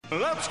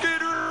Let's get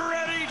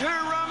ready to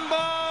rumble!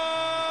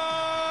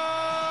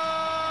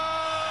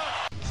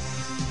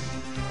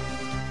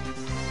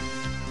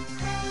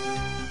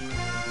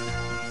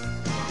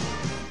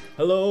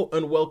 Hello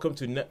and welcome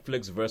to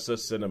Netflix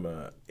versus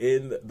Cinema,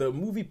 in the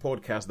movie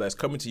podcast that is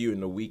coming to you in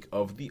the week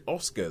of the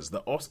Oscars.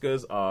 The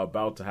Oscars are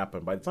about to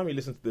happen. By the time you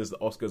listen to this, the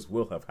Oscars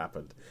will have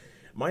happened.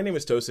 My name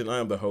is Tosin. I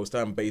am the host.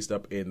 I am based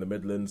up in the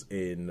Midlands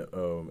in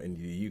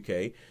the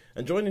UK.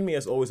 And joining me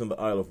as always on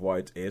the Isle of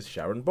Wight is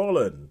Sharon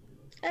Bollen.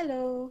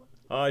 Hello.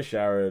 Hi,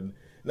 Sharon.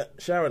 Now,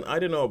 Sharon, I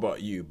don't know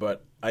about you,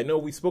 but I know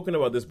we've spoken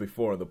about this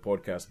before on the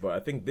podcast, but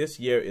I think this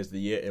year is the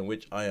year in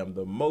which I am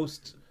the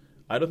most...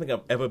 I don't think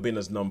I've ever been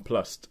as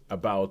nonplussed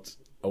about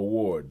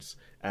awards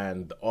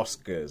and the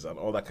Oscars and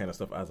all that kind of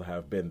stuff as I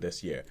have been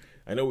this year.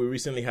 I know we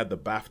recently had the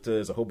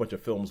BAFTAs, a whole bunch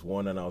of films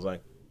won, and I was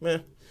like,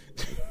 meh.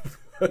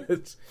 There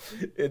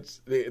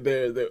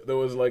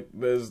was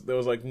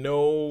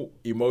no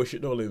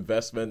emotional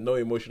investment, no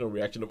emotional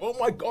reaction of, oh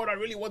my god, I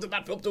really wanted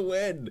that film to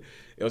win.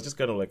 It was just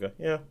kind of like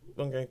yeah,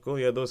 okay, cool,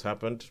 yeah, those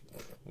happened,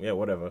 yeah,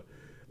 whatever.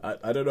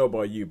 I don't know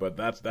about you, but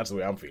that's the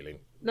way I'm feeling.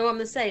 No, I'm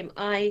the same.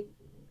 I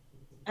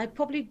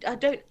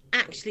don't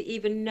actually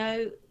even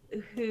know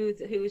who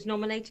was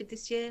nominated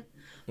this year.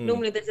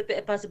 Normally there's a bit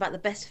of buzz about the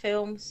best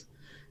films,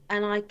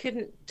 and I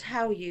couldn't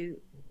tell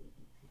you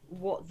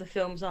what the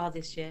films are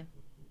this year.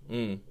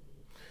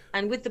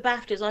 And with the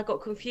BAFTAs, I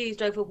got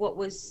confused over what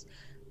was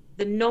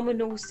the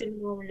nominal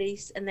cinema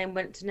release and then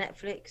went to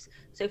Netflix.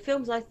 So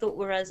films I thought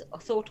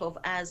thought of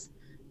as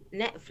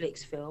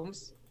Netflix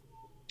films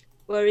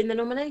were in the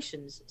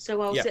nominations.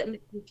 So I was certainly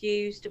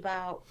confused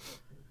about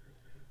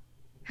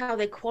how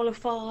they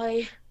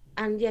qualify.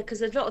 And because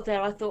there's a lot of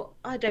there, I thought,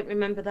 I don't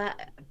remember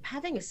that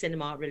having a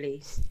cinema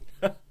release.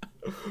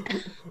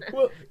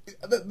 Well,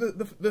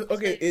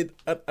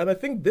 and I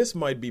think this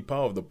might be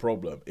part of the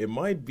problem. It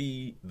might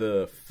be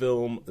the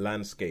film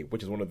landscape,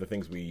 which is one of the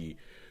things we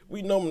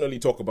nominally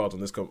talk about on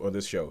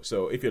this show.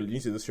 So if you're new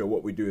to this show,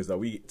 what we do is that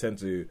we tend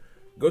to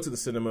go to the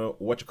cinema,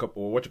 watch a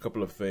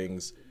couple of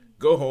things,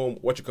 go home,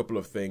 watch a couple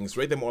of things,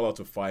 rate them all out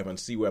of 5, and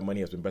see where money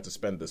has been better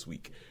spent this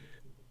week.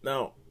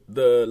 Now,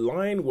 the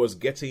line was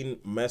getting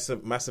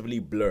massively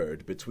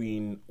blurred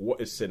between what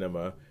is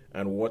cinema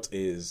and what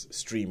is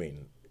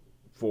streaming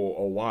for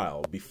a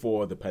while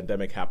before the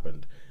pandemic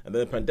happened. And then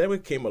the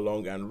pandemic came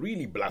along and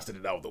really blasted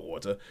it out of the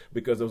water,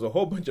 because there was a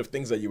whole bunch of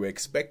things that you were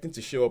expecting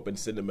to show up in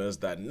cinemas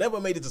that never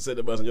made it to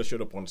cinemas and just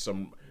showed up on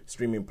some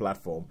streaming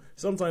platform,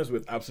 sometimes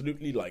with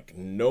absolutely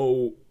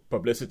no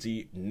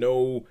publicity,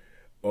 no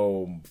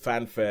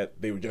fanfare.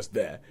 They were just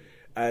there.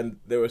 And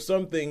there were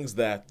some things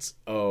that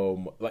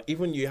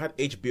even you had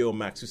HBO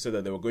Max, who said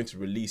that they were going to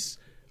release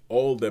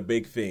all the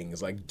big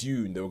things, like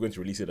Dune, they were going to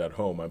release it at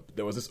home, and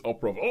there was this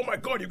uproar of, oh my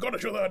god, you've got to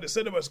show that on the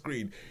cinema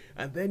screen.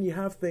 And then you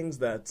have things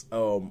that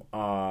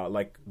are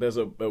like, there's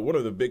one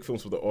of the big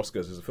films for the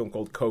Oscars is a film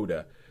called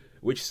Coda,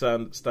 which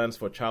stands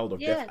for Child of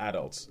Deaf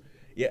Adults.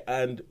 Yeah,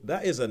 and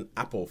that is an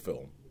Apple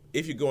film.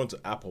 If you go onto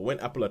Apple, when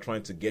Apple are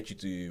trying to get you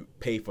to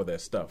pay for their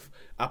stuff,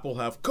 Apple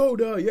have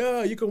Coda,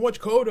 yeah, you can watch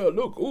Coda,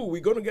 look, ooh,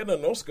 we're going to get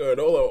an Oscar and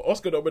all our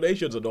Oscar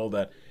nominations and all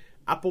that.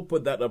 Apple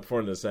put that up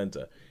front and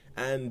center.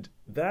 And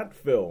that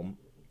film,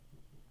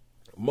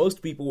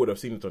 most people would have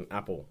seen it on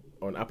Apple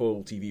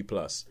TV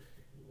Plus.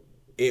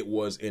 It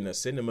was in a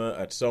cinema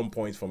at some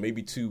point for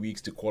maybe 2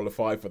 weeks to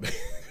qualify for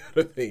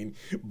the thing,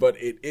 but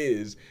it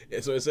is.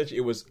 So essentially,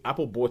 it was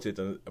Apple bought it,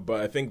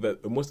 but I think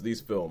that most of these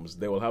films,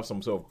 they will have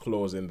some sort of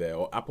clause in there,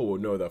 or Apple will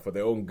know that for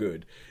their own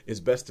good, it's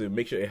best to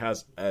make sure it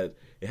has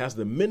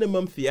the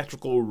minimum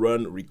theatrical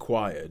run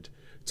required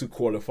to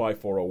qualify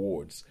for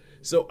awards.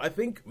 So I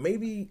think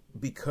maybe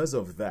because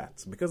of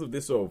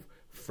this sort of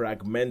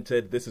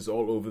fragmented, this is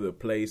all over the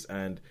place,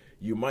 and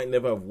you might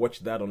never have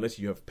watched that unless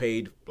you have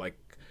paid, like,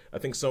 I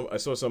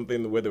saw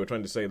something where they were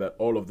trying to say that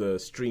all of the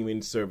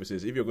streaming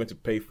services, if you're going to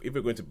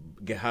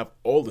have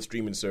all the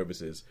streaming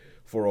services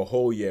for a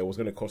whole year, it was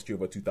going to cost you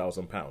over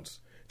 £2,000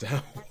 to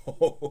have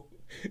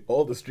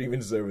all the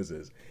streaming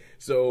services.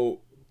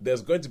 So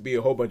there's going to be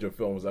a whole bunch of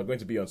films that are going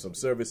to be on some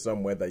service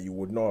somewhere that you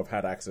would not have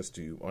had access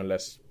to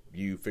unless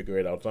you figure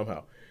it out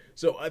somehow.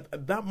 So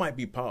that might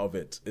be part of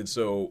it. And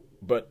so,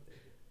 but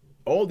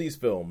all these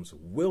films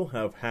will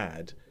have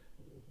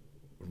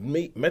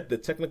met the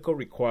technical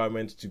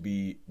requirement to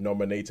be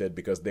nominated,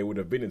 because they would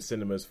have been in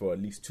cinemas for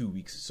at least 2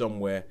 weeks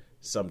somewhere,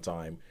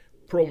 sometime,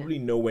 probably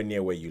nowhere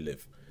near where you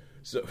live.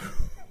 So,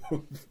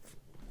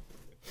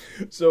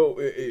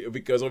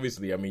 because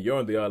obviously, I mean, you're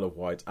on the Isle of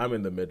Wight, I'm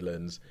in the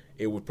Midlands,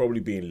 it would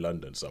probably be in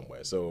London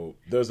somewhere. So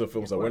those are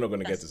films that we're not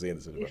going to get to see in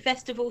the cinema. Do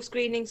festival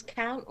screenings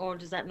count, or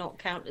does that not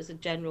count as a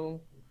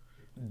general?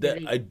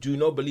 I do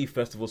not believe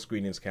festival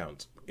screenings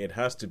count. It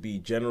has to be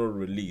general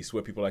release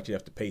where people actually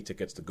have to pay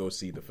tickets to go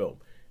see the film.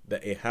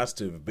 That it has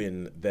to have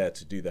been there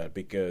to do that,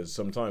 because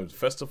sometimes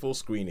festival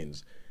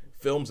screenings,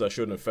 films are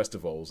shown in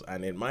festivals,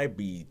 and it might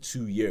be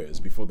 2 years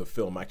before the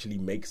film actually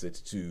makes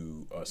it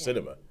to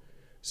cinema.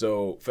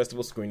 So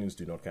festival screenings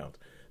do not count.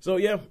 So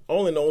yeah,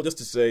 all in all, just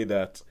to say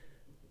that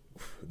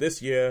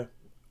this year,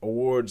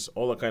 awards,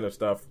 all that kind of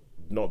stuff,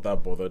 not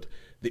that bothered.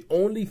 The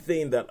only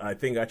thing that I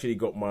think actually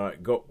got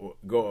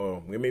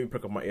it made me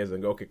prick up my ears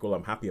and go, okay, cool,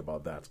 I'm happy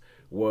about that,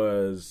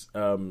 was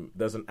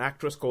there's an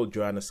actress called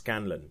Joanna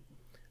Scanlon.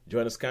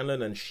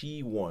 And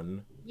she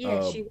won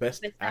she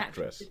Best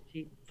Actress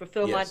for a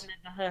film Yes. I'd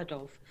never heard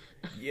of.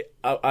 Yeah,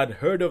 I'd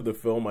heard of the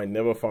film. I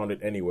never found it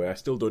anywhere. I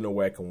still don't know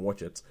where I can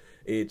watch it.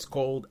 It's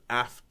called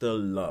After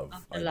Love.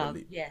 I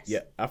believe. Yes.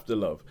 Yeah, After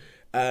Love.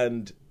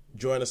 And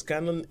Joanna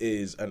Scanlon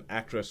is an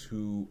actress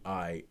who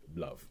I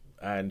love,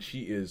 and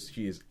she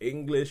is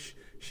English.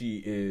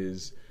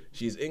 She's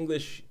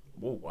English.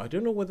 Well, I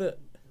don't know whether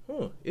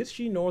is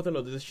she Northern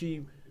or is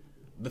she.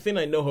 The thing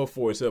I know her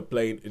for is her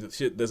playing.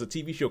 There's a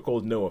TV show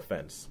called No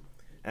Offense,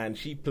 and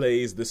she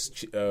plays this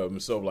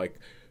sort of like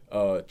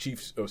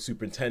chief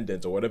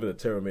superintendent or whatever the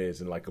term is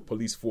in like a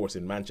police force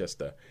in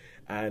Manchester,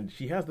 and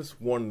she has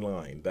this one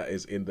line that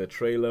is in the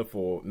trailer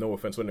for No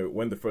Offense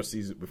before the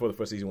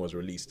first season was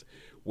released,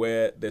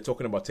 where they're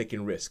talking about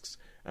taking risks,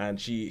 and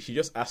she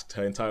just asked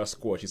her entire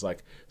squad. She's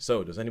like,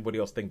 "So, does anybody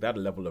else think that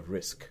level of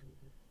risk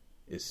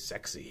is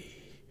sexy?"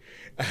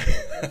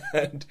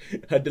 And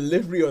her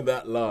delivery on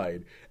that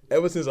line,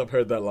 ever since I've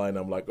heard that line,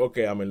 I'm like,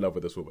 okay, I'm in love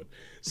with this woman.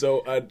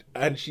 So,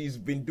 and she's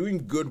been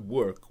doing good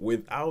work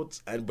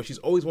but she's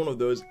always one of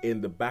those in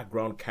the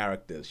background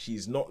characters.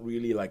 She's not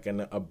really like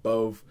an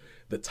above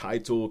the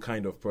title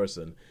kind of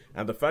person.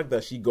 And the fact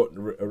that she got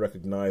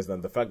recognized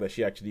and the fact that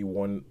she actually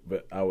won,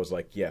 but I was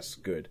like, yes,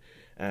 good.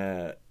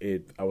 I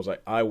was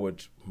like, I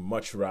would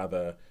much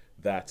rather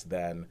that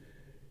than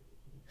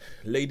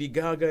Lady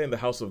Gaga in the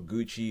House of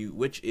Gucci,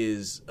 which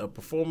is a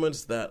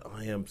performance that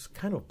I am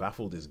kind of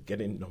baffled is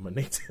getting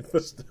nominated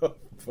for stuff.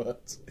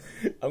 But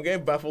I'm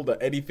getting baffled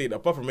at anything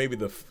apart from maybe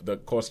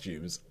the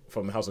costumes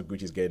from the House of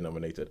Gucci is getting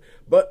nominated.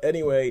 But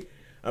anyway,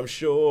 I'm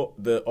sure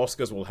the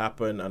Oscars will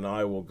happen, and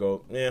I will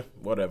go,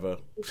 whatever.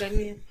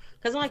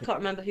 Because I can't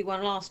remember who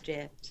won last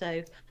year, so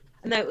I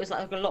know it was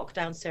like a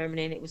lockdown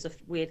ceremony and it was a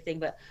weird thing,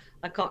 but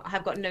I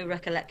have got no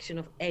recollection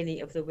of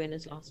any of the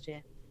winners last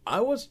year. I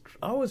was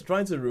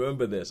trying to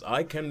remember this.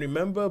 I can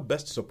remember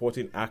Best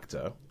Supporting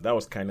Actor. That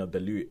was Daniel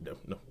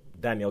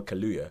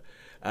Kaluuya.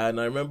 And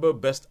I remember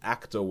Best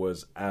Actor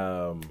was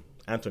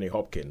Anthony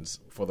Hopkins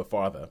for The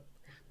Father.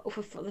 Oh,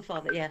 for The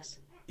Father, yes.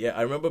 Yeah,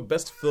 I remember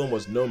Best Film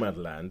was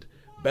Nomadland.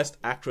 Best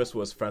Actress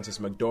was Frances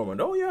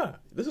McDormand. Oh yeah,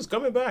 this is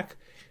coming back.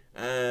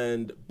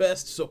 And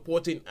Best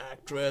Supporting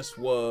Actress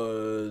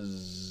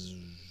was...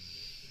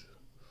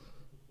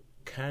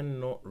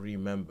 cannot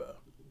remember.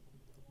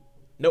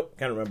 Nope,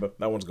 can't remember.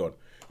 That one's gone.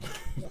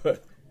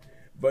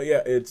 but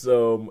yeah, it's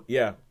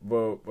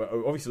But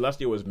obviously last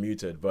year was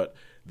muted, but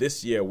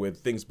this year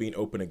with things being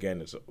open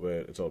again, it's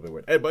all a bit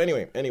weird. But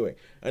anyway,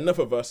 enough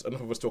of us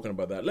talking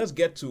about that. Let's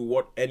get to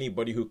what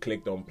anybody who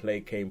clicked on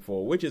play came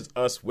for, which is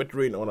us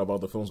whittering on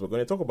about the films we're going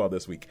to talk about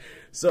this week.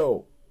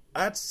 So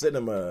at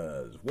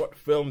cinemas, what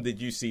film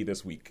did you see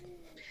this week?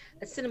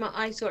 At cinema,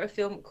 I saw a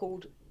film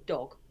called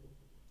Dog.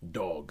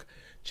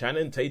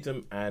 Channing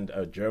Tatum and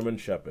a German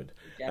Shepherd.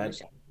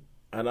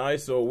 And I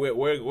saw,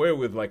 we're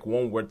with like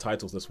one word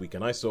titles this week,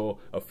 and I saw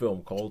a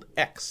film called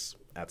X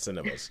at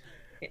cinemas.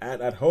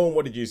 And at home,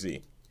 what did you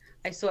see?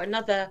 I saw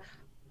another,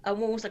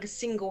 almost like a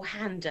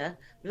single-hander,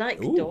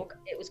 like Ooh. Dog.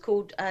 It was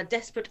called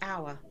Desperate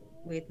Hour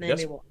with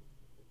Naomi Watts.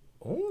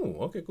 Oh,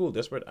 okay, cool.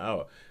 Desperate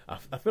Hour.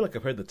 I feel like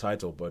I've heard the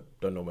title, but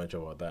don't know much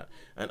about that.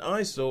 And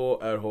I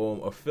saw at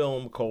home a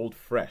film called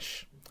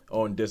Fresh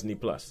on Disney+.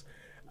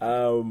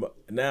 Now,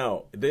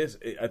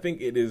 I think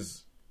it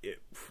is...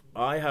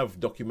 I have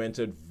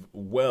documented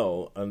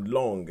well and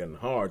long and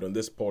hard on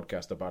this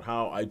podcast about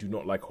how I do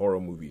not like horror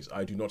movies.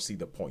 I do not see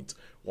the point.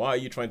 Why are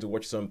you trying to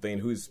watch something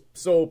whose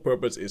sole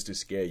purpose is to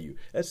scare you,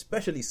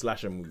 especially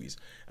slasher movies?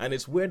 And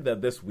it's weird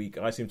that this week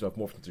I seem to have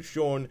morphed into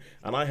Sean,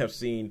 and I have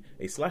seen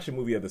a slasher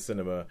movie at the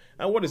cinema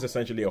and what is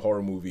essentially a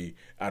horror movie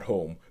at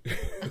home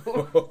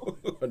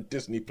on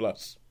Disney+.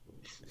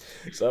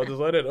 So I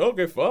decided,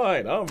 okay,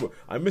 fine.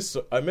 I miss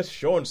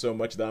Sean so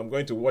much that I'm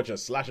going to watch a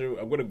slasher.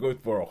 I'm going to go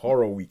for a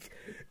horror week.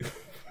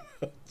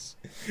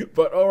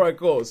 But all right,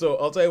 cool. So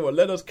I'll tell you what.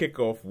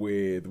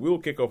 We'll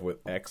kick off with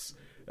X.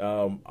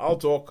 I'll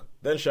talk,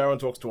 then Sharon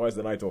talks twice,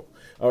 then I talk.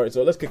 All right,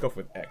 so let's kick off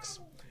with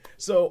X.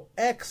 So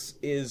X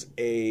is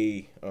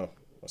a I'll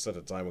set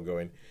the timer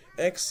going.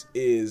 X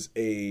is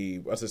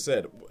as I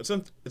said,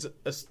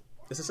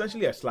 it's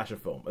essentially a slasher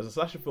film. It's a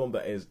slasher film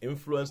that is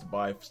influenced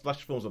by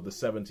slasher films of the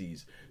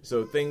 70s.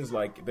 So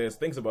there's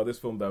things about this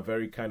film that are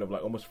very kind of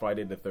like almost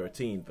Friday the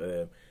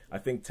 13th. I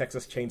think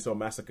Texas Chainsaw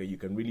Massacre, you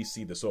can really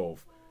see the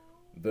sort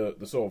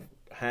of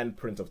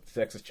handprint of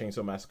Texas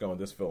Chainsaw Massacre on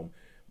this film,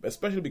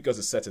 especially because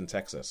it's set in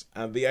Texas.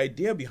 And the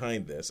idea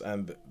behind this,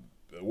 and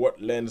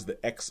what lends the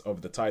X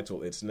of the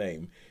title its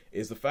name,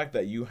 is the fact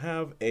that you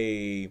have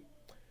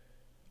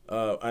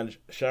and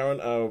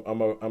Sharon,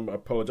 I'm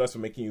apologize for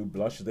making you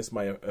blush. This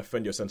might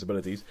offend your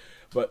sensibilities,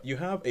 but you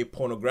have a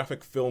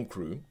pornographic film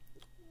crew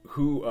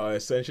who are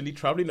essentially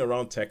traveling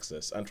around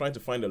Texas and trying to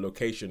find a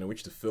location in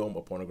which to film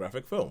a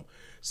pornographic film.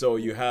 So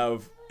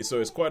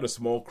it's quite a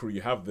small crew.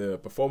 You have the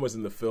performers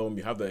in the film,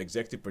 you have the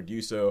executive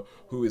producer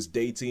who is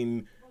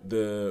dating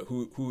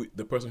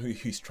the person who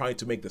he's trying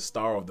to make the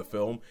star of the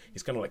film,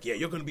 he's kind of like, yeah,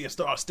 you're going to be a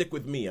star, stick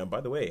with me, and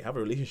by the way, have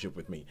a relationship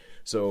with me.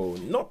 So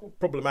not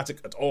problematic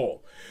at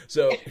all.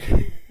 So,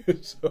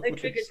 No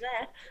triggers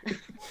there.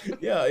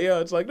 yeah,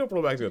 it's like no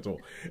problematic at all.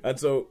 And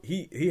so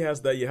he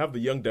has that. You have the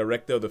young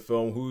director of the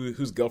film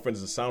whose girlfriend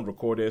is a sound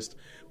recordist,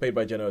 played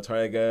by Jenna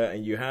Ortega,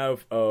 and you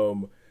have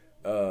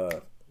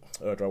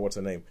what's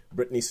her name?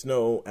 Brittany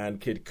Snow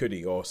and Kid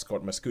Cudi, or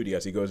Scott Mescudi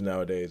as he goes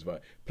nowadays,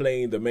 but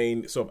playing the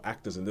main sort of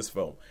actors in this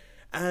film.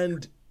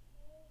 And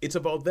it's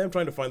about them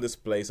trying to find this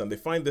place, and they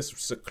find this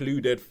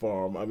secluded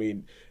farm. I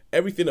mean,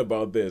 everything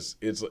about this,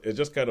 it's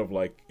just kind of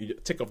like, you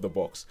tick off the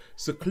box.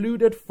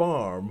 Secluded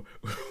farm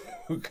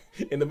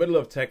in the middle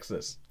of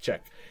Texas,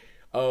 check.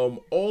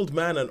 Old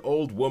man and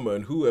old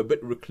woman who are a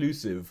bit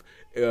reclusive,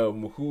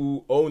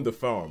 who own the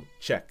farm,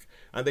 check.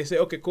 And they say,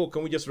 okay, cool,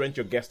 can we just rent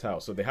your guest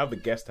house? So they have the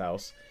guest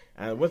house,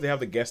 and once they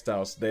have the guest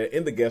house, they're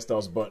in the guest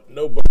house, but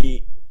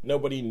nobody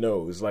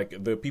knows.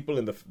 Like, the people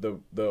in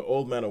the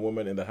old man and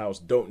woman in the house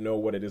don't know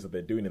what it is that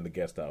they're doing in the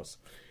guest house.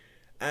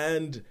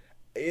 And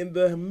in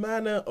the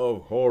manner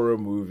of horror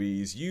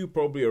movies, you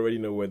probably already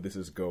know where this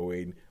is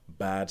going.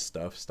 Bad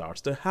stuff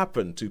starts to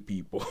happen to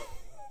people.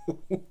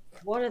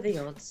 What are the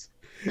odds?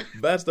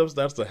 Bad stuff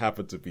starts to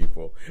happen to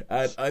people.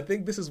 And I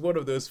think this is one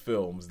of those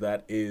films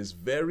that is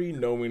very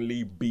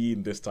knowingly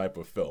being this type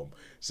of film.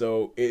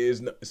 So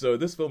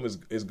this film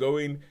is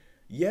going,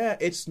 yeah,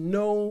 it's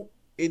no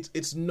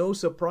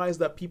surprise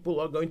that people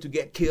are going to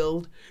get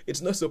killed.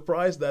 It's no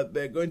surprise that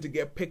they're going to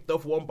get picked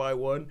off one by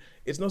one.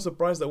 It's no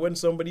surprise that when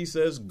somebody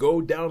says,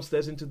 go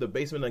downstairs into the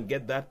basement and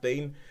get that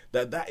thing,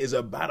 that is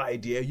a bad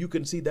idea. You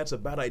can see that's a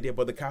bad idea,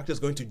 but the character's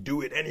going to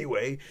do it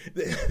anyway.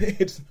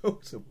 It's no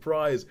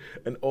surprise,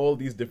 and all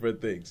these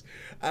different things.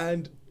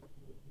 And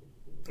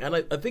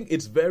I think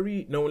it's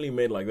very knowingly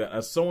made like that.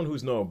 As someone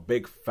who's not a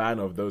big fan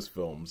of those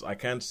films, I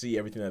can't see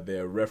everything that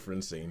they're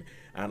referencing,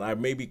 and I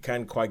maybe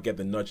can't quite get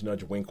the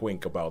nudge, wink,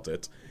 wink about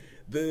it.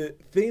 The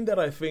thing that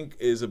I think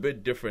is a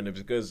bit different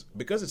is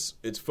because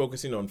it's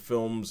focusing on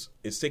films,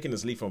 it's taking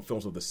its lead from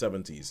films of the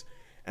 70s.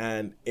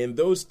 And in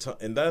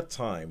that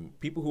time,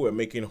 people who were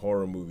making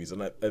horror movies,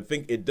 and I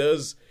think it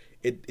does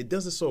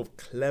this sort of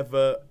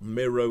clever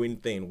mirroring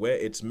thing where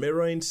it's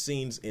mirroring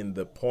scenes in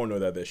the porno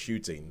that they're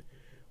shooting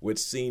with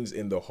scenes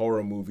in the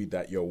horror movie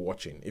that you're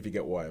watching, if you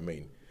get what I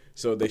mean.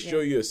 So they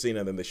show you a scene,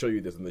 and then they show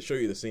you this, and they show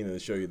you the scene, and they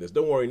show you this.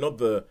 Don't worry, not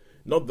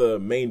the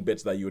main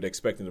bits that you would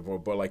expect in the horror,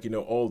 but like,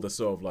 all the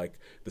sort of like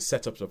the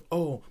setups of,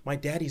 oh, my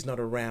daddy's not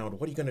around,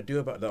 what are you gonna do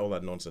about that? All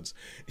that nonsense.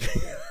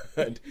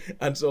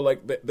 and so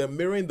like they're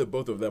mirroring the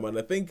both of them, and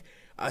I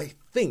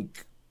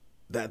think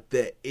that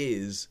there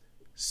is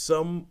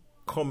some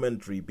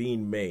commentary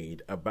being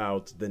made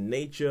about the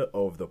nature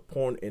of the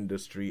porn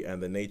industry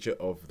and the nature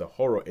of the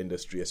horror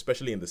industry,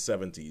 especially in the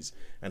 70s,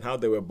 and how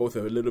they were both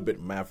a little bit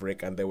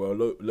maverick, and they were a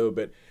little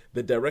bit,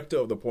 the director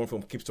of the porn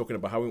film keeps talking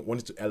about how he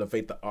wanted to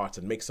elevate the art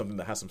and make something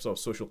that has some sort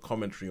of social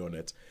commentary on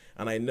it.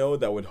 And I know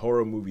that with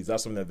horror movies,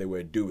 that's something that they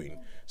were doing.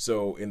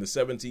 So in the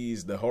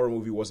 70s, the horror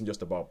movie wasn't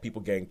just about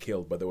people getting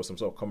killed, but there was some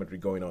sort of commentary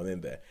going on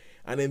in there.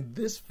 And in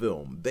this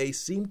film, they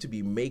seem to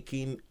be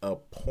making a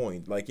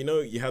point. Like,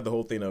 you have the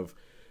whole thing of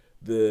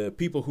the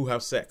people who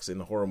have sex in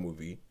the horror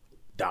movie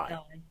die.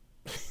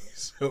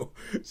 so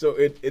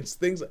it's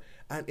things,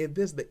 and in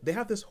this they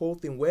have this whole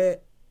thing where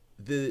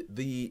the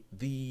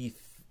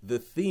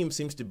theme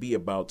seems to be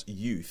about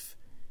youth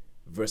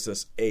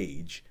versus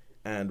age,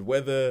 and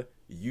whether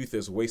youth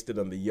is wasted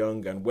on the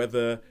young, and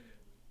whether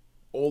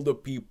older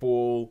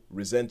people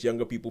resent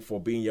younger people for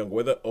being young,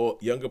 whether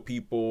younger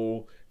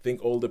people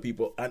think older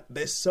people, and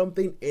there's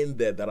something in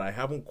there that I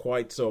haven't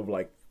quite sort of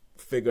like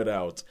figured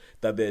out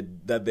that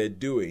they're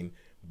doing,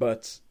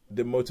 but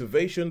the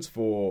motivations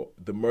for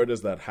the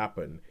murders that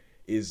happen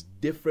is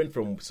different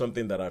from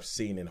something that I've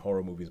seen in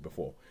horror movies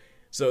before.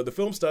 So the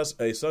film stars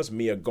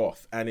Mia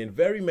Goth, and in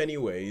very many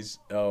ways,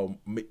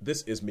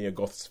 this is Mia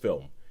Goth's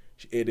film.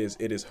 It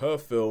is her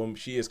film.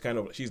 She's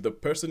the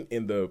person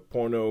in the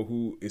porno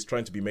who is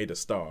trying to be made a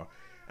star,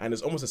 and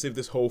it's almost as if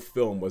this whole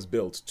film was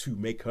built to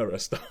make her a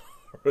star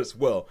as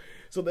well.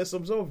 So there's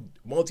some sort of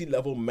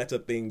multi-level meta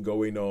thing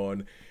going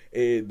on.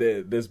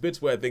 There's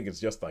bits where I think it's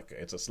just like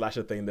it's a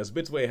slasher thing. There's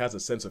bits where it has a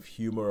sense of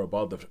humor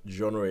about the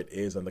genre it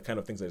is and the kind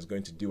of things that it's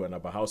going to do, and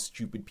about how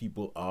stupid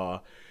people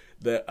are.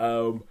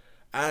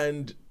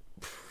 And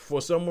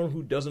for someone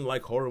who doesn't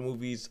like horror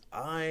movies,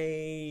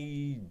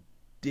 I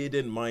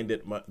didn't mind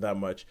it that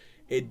much.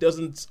 It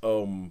doesn't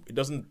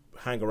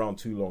hang around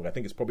too long. I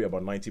think it's probably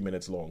about 90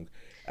 minutes long,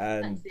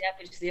 and that's the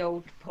average of the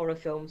old horror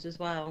films as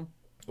well.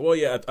 Well,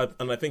 yeah,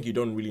 and I think you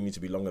don't really need to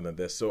be longer than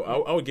this. So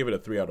I would give it a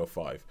 3 out of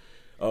 5.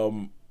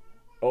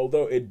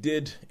 Although it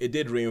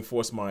did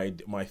reinforce my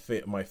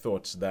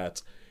thoughts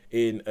that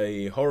in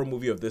a horror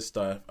movie of this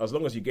type, as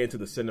long as you get into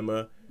the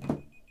cinema,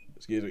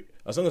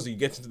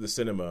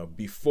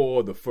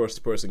 before the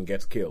first person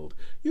gets killed,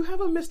 you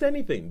haven't missed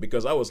anything,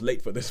 because I was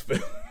late for this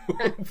film.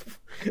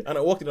 And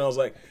I walked in and I was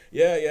like,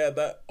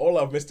 that all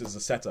I've missed is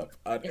the setup.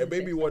 And it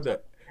made me wonder,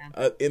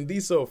 in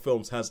these sort of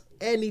films, has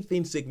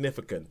anything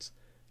significant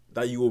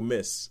that you will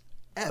miss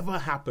ever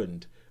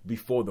happened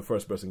before the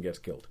first person gets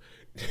killed.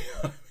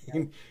 I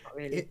mean, Not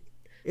really.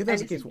 if that's And the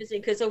it's case,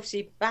 interesting because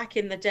obviously back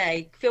in the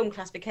day, film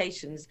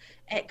classifications,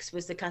 X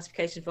was the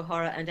classification for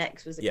horror and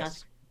X was the Yes.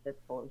 classification for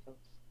foreign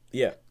films.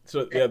 yeah.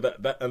 So yeah,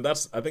 that and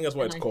that's I think that's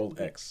why it's And I called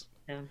think- X.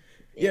 Yeah.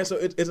 Yeah, so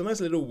it's a nice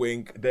little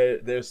wink.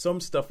 There's some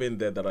stuff in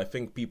there that I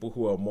think people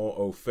who are more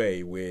au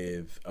fait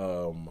with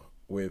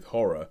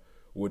horror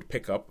would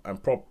pick up,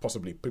 and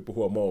possibly people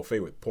who are more au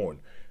fait with porn.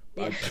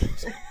 Yeah.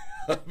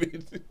 I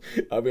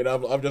mean,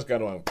 I'm just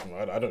kind of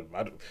I don't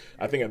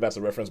I think that's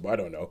a reference, but I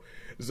don't know.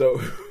 So,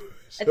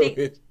 I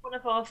think one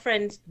of our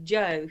friends,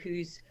 Joe,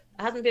 who's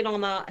been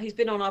on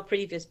our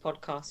previous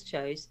podcast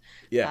shows.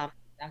 Yeah.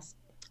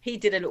 He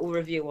did a little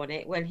review on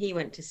it when he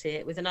went to see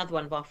it with another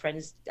one of our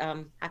friends,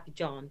 Happy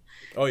John.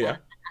 Oh yeah.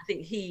 I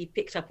think he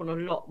picked up on a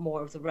lot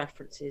more of the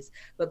references,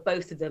 but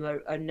both of them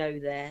know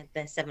their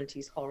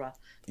 70s horror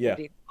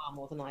probably far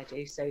more than I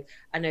do. So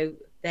I know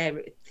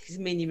his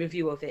mini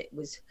review of it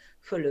was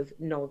full of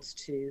nods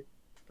to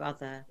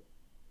other.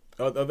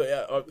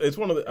 It's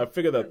one of the. I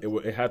figured that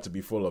it had to be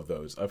full of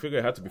those. I figured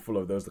it had to be full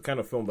of those. The kind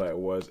of film that it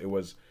was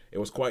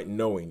quite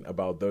knowing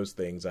about those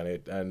things,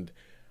 and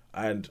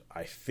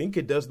I think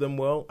it does them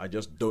well. I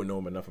just don't know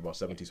enough about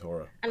 70s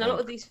horror. And a lot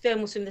of these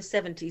films from the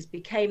 70s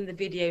became the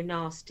video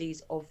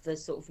nasties of the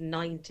sort of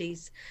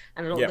 90s.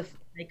 And a lot of the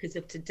filmmakers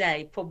of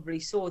today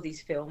probably saw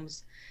these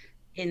films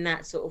in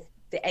that sort of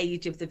the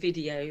age of the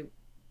video.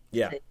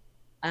 Yeah. Thing.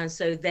 And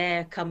so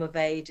they're come of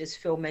age as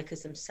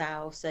filmmakers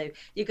themselves. So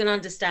you can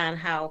understand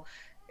how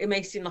it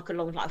may seem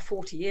like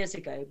 40 years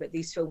ago, but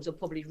these films were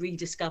probably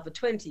rediscovered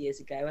 20 years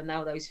ago. And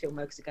now those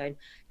filmmakers are going,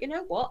 you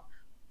know what?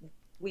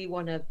 We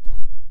want to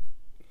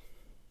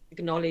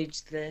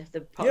acknowledge the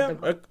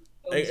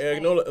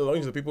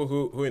acknowledge the people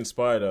who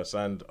inspired us,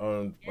 and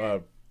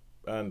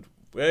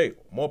hey,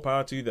 more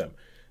power to them.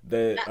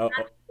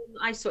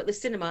 I saw at the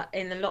cinema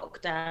in the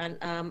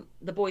lockdown.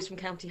 The Boys from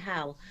County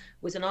Hell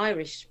was an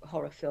Irish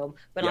horror film,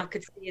 but I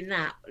could see in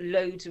that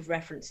loads of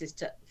references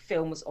to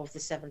films of the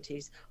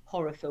 70s,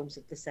 horror films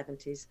of the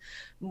 70s,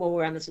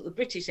 more around the sort of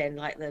British end,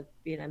 like the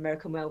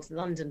American Wales and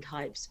London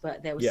types.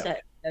 But there were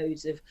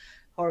loads of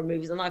horror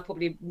movies, and I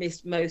probably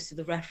missed most of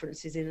the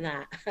references in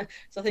that.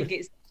 So I think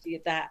it's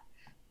that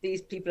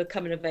these people are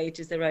coming of age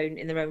in their own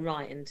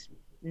right and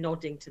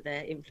nodding to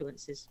their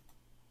influences.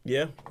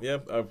 Yeah,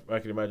 I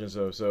can imagine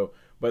so.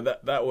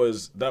 But that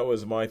was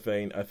my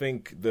thing. I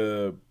think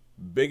the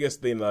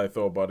biggest thing that I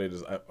thought about it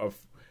is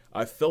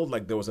I felt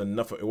like there was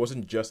enough. It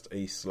wasn't just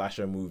a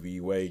slasher movie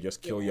where you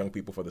just kill young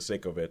people for the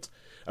sake of it.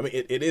 I mean,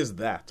 it is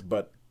that,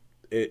 but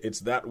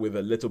it's that with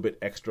a little bit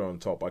extra on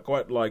top. I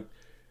quite like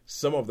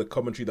some of the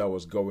commentary that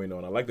was going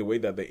on. I like the way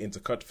that they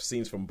intercut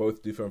scenes from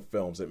both different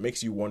films. It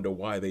makes you wonder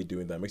why they're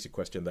doing that. It makes you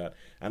question that.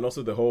 And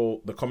also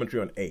the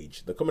commentary on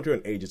age. The commentary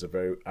on age is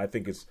I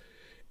think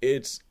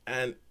it's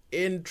an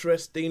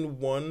interesting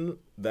one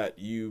that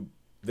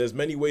there's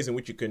many ways in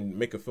which you can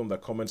make a film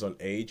that comments on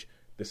age.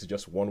 This is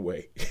just one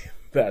way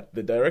that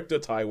the director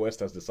Ty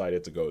West has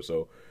decided to go.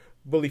 So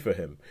bully for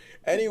him.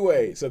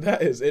 Anyway, so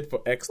that is it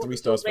for X. 3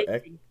 stars for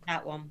X.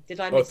 That one. Did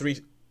I miss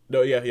 3?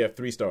 No, yeah,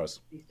 3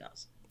 stars. 3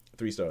 stars.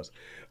 3 stars.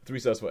 3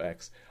 stars for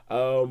X.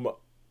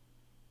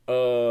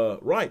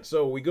 Right,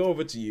 so we go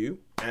over to you,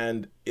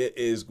 and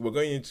we're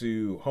going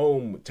into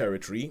home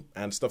territory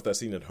and stuff that's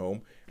seen at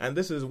home. And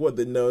this is what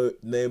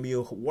Naomi,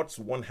 what's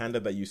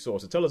one-handed that you saw?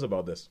 So tell us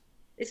about this.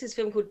 This is a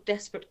film called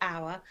Desperate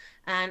Hour,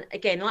 and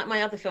again, like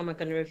my other film I'm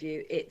going to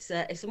review, it's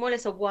more or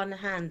less a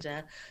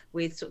one-hander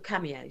with sort of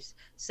cameos.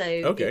 So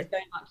It's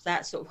very much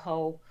that sort of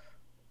whole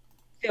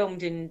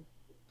filmed in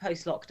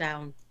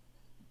post-lockdown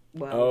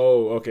world.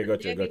 Oh, okay,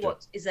 gotcha.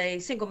 Watts is a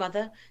single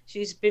mother.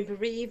 She's been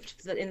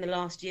bereaved in the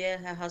last year.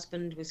 Her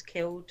husband was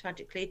killed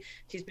tragically.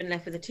 She's been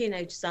left with a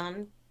teenage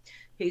son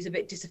who's a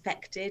bit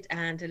disaffected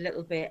and a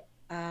little bit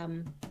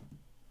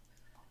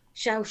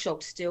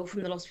shell-shocked still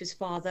from the loss of his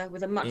father,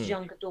 with a much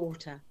younger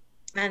daughter.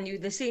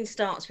 And the scene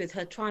starts with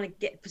her trying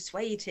to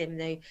persuade him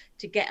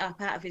to get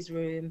up out of his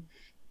room.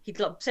 He'd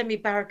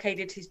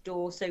semi-barricaded his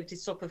door so to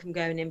stop her from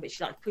going in, but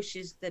she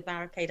pushes the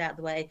barricade out of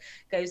the way,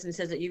 goes and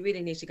says that you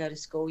really need to go to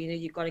school.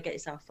 You've got to get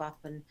yourself up,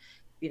 and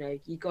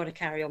you've got to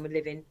carry on with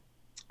living.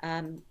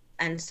 And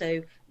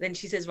so then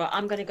she says, right,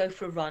 I'm going to go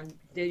for a run.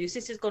 Your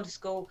sister's gone to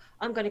school.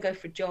 I'm going to go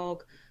for a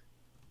jog.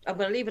 I'm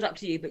going to leave it up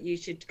to you, but you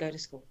should go to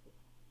school.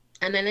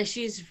 And then as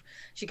she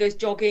goes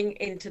jogging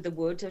into the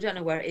woods, I don't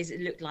know where it is.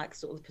 It looked like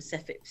sort of the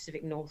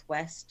Pacific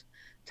Northwest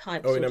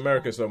type. Oh, in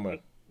America somewhere.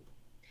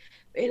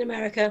 In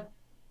America,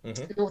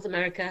 North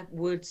America,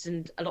 woods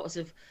and a lot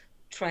of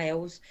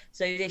trails.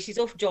 So she's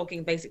off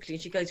jogging basically,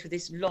 and she goes for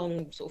this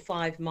long sort of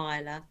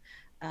 5-miler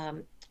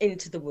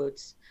into the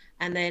woods.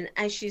 And then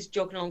as she's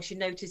jogging along, she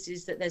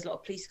notices that there's a lot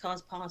of police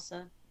cars pass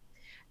her.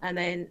 And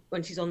then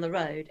when she's on the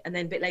road, and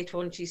then a bit later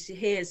on, she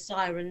hears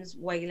sirens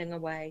wailing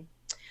away.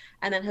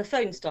 And then her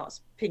phone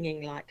starts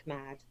pinging like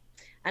mad.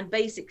 And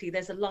basically,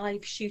 there's a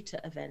live shooter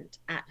event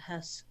at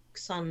her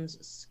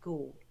son's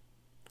school.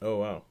 Oh,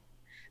 wow.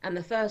 And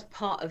the first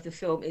part of the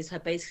film is her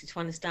basically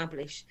trying to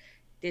establish,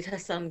 did her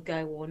son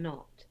go or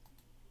not?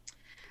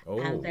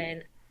 And Oh,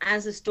 then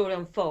as the story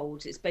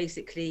unfolds, it's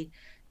basically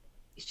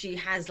she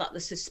has like the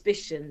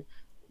suspicion,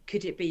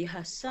 could it be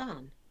her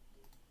son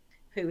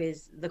who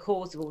is the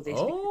cause of all this?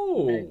 Because,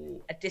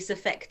 oh, a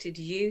disaffected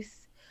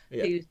youth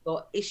yeah, who's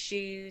got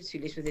issues, who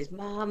lives with his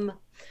mum,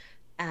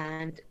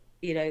 and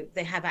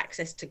they have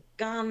access to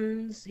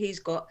guns.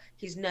 He's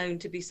known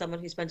to be someone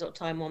who spends a lot of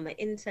time on the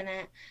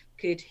internet.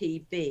 Could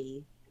he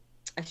be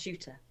a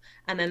shooter?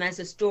 And then as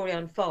the story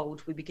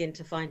unfolds, we begin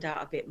to find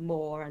out a bit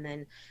more, and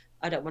then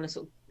I don't want to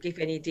sort of give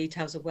any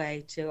details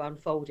away to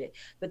unfold it,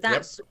 but yep,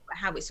 that's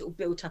how it's sort of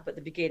built up at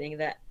the beginning,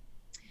 that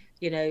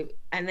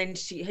and then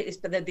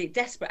but the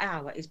desperate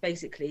hour is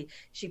basically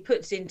she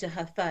puts into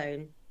her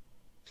phone,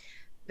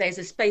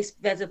 there's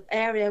an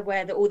area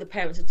where all the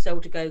parents are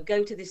told to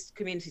go to this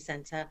community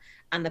centre,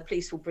 and the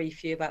police will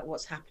brief you about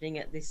what's happening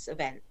at this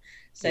event.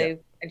 So,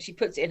 yep. and she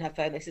puts it in her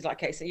phone. This is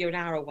like, okay, so you're an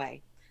hour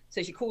away.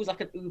 So she calls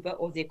like an Uber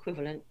or the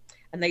equivalent,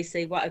 and they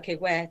say, right, okay,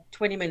 we're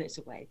 20 minutes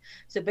away.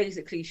 So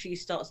basically, she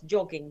starts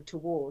jogging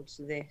towards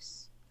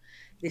this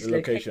location,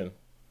 Location.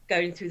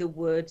 going through the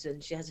woods,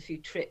 and she has a few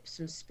trips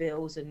and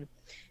spills, and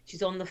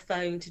she's on the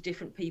phone to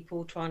different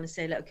people trying to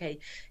say, like, okay,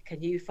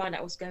 can you find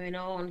out what's going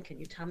on? Can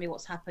you tell me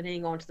what's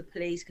happening? On to the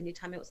police, can you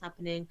tell me what's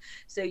happening?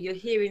 So you're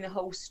hearing the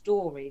whole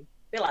story,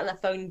 a bit like the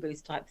phone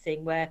booth type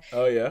thing, where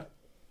Oh yeah.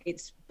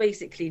 it's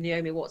basically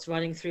Naomi Watts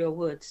running through a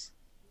woods.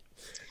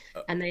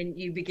 And then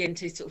you begin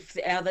to sort of,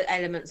 the other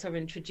elements are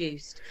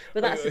introduced,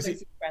 but that's the See,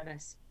 basic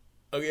premise.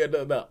 oh yeah,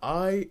 no, no.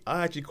 I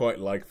actually quite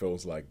like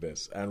films like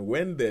this, and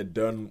when they're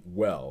done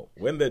well,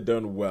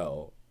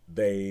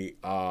 they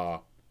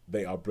are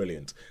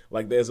brilliant.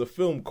 Like there's a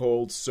film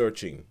called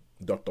Searching ...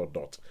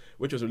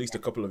 which was released a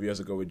couple of years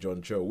ago with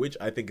John Cho, which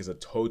I think is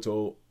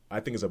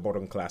a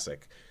modern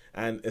classic.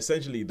 And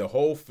essentially, the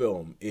whole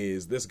film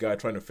is this guy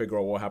trying to figure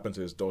out what happened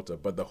to his daughter.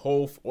 But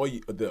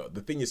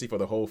the thing you see for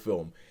the whole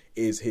film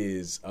is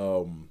his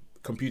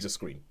computer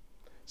screen.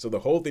 So the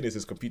whole thing is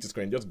his computer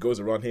screen. Just goes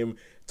around him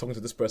talking to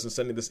this person,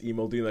 sending this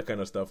email, doing that kind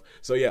of stuff.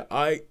 So yeah,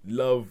 I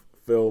love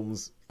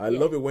films. I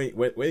love it when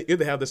if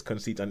they have this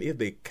conceit and if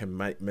they can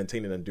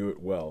maintain it and do it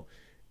well,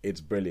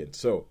 it's brilliant.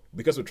 So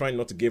because we're trying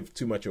not to give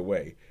too much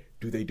away,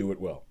 do they do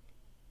it well?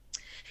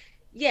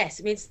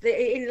 Yes, I mean,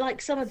 in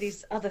like some of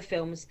these other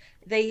films,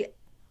 they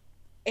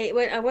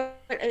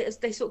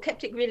sort of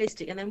kept it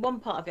realistic, and then one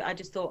part of it, I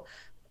just thought,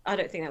 I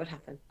don't think that would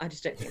happen. I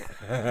just don't think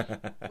that would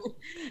happen.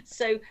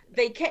 So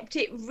they kept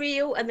it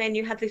real, and then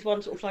you had this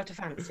one sort of flight of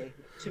fancy.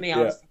 To me, I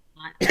Yeah. was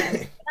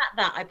like,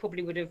 that I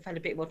probably would have had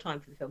a bit more time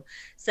for the film.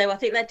 So I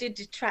think that did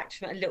detract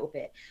from it a little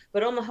bit.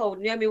 But on the whole,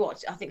 Naomi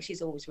Watts, I think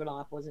she's always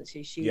reliable, isn't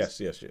she? Yes,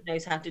 yes, She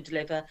knows how to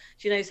deliver.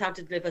 She knows how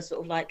to deliver sort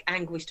of like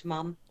anguished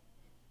mum,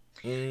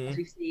 as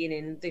we've seen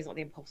in things like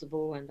The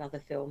Impossible and other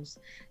films.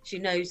 She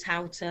knows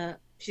how to.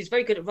 She's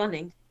very good at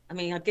running. I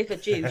mean, I'd give her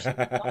due. She's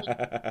running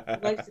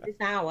most of this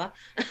hour,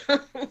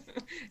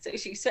 so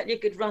she's certainly a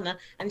good runner.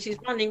 And she's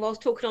running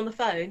whilst talking on the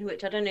phone,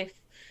 which I don't know if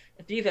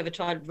you've ever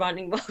tried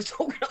running whilst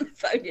talking on the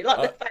phone. You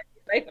like the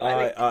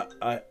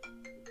phone?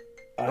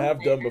 I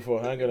have done before.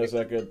 Hang on a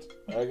second.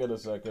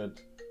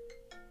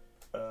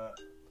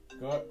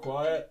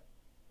 Quiet.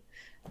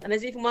 And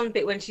there's even one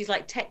bit when she's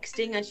like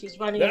texting as she's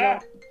running Ah!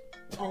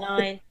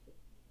 along, and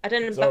I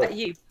don't know Sorry. about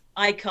you.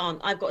 I can't.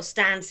 I've got to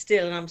stand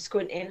still and I'm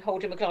squinting,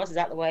 holding my glasses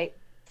out the way,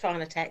 trying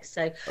to text.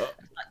 So,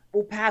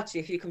 all power to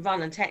you if you can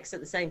run and text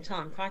at the same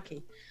time.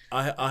 Crikey.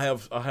 I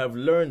have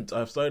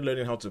started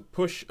learning how to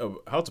push a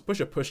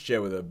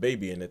pushchair with a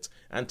baby in it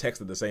and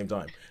text at the same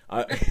time.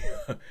 I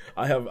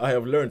I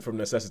have learned from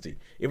necessity,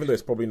 even though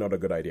it's probably not a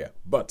good idea.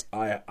 But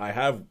I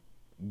have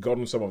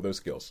gotten some of those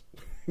skills.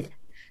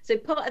 So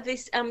part of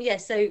this,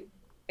 so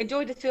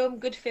enjoyed the film,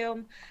 good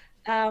film.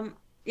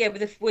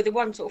 With the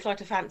one sort of flight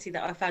of fancy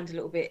that I found a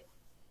little bit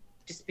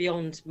just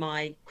beyond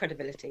my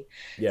credibility.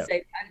 Yeah. So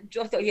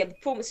I thought, the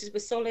performances were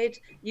solid.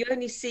 You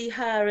only see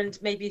her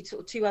and maybe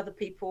sort of two other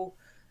people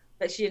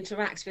that she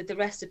interacts with. The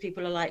rest of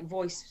people are like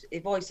voice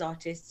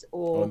artists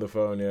or On the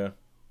phone, yeah.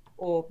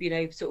 or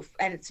sort of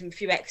and some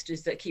few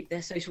extras that keep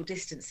their social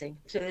distancing.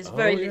 So there's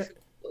very little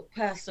sort of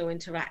personal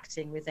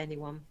interacting with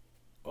anyone.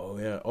 Oh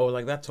yeah. Oh,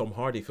 like that Tom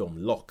Hardy film,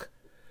 Lock.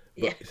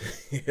 Yeah.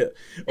 Yeah.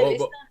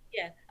 So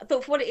I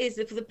thought for what it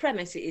is, for the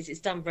premise, it's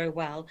done very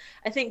well.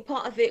 I think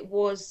part of it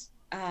was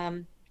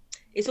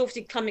it's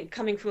obviously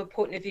coming from a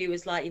point of view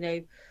as like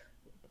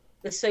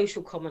the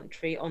social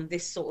commentary on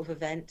this sort of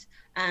event.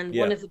 And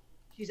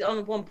she's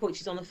on one point,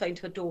 she's on the phone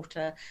to her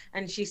daughter,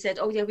 and she said,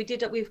 "Oh yeah, we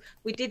did it. We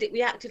did it.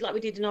 We acted like we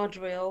did in our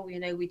drill.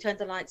 We turned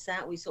the lights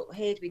out. We sort of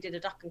hid. We did a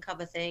duck and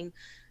cover thing."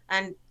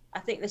 And I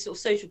think the sort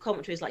of social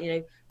commentary is like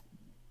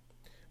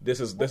this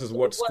is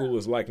what school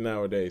is like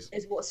nowadays.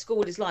 Is what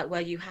school is like,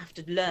 where you have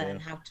to learn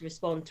how to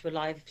respond to a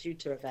live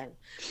shooter event.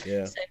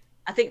 Yeah. So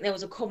I think there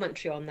was a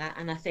commentary on that,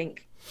 and I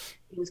think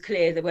it was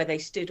clear that where they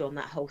stood on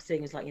that whole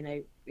thing is like,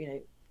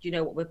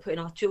 what we're putting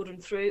our children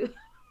through.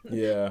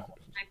 Yeah.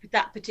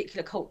 That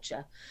particular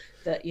culture,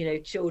 that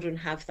children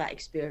have that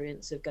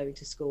experience of going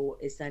to school,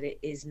 is that it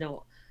is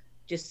not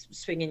just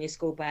swinging your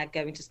school bag,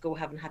 going to school,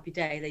 having a happy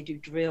day. They do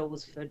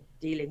drills for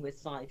dealing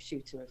with live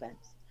shooter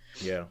events.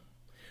 Yeah.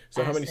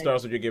 So how many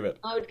stars would you give it?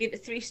 I would give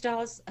it 3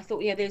 stars. I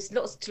thought, yeah, there's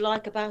lots to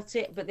like about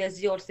it, but there's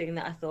the odd thing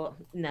that I thought,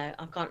 no,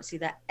 I can't see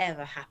that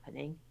ever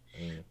happening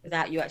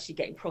without you actually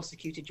getting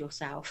prosecuted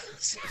yourself.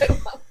 So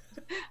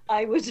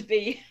I would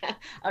give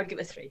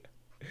it 3.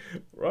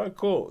 Right,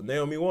 cool.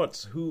 Naomi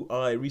Watts, who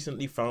I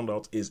recently found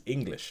out is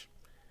English.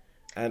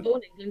 And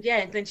born in England, yeah,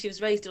 and then she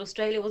was raised in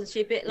Australia, wasn't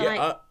she? A bit like...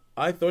 Yeah,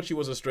 I thought she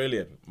was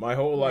Australian. My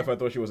whole life I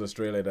thought she was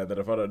Australian, and then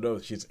I found out, no,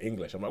 she's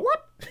English. I'm like,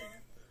 what?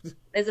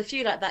 There's a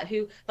few like that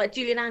who, like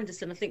Gillian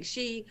Anderson, I think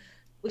she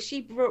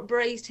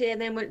raised here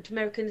and then went to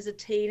America as a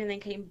teen and then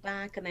came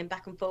back and then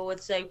back and forward.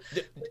 So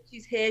when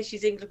she's here,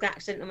 she's English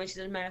accent, and when she's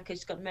in America,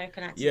 she's got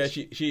American accent. Yeah,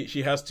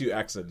 she has 2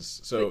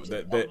 accents. So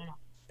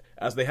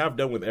as they have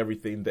done with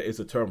everything, there is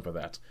a term for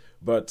that.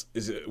 But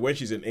when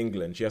she's in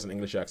England, she has an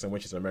English accent. When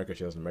she's in America,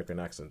 she has an American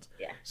accent.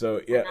 Yeah.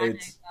 So yeah,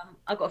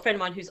 I've got a friend of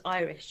mine who's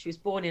Irish. She was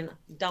born in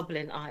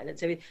Dublin, Ireland,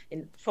 so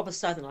in proper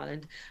Southern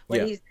Ireland.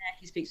 When he's there,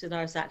 he speaks with an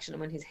Irish accent,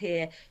 and when he's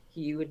here,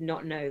 you would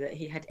not know that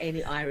he had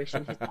any Irish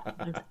in his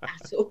background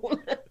at all.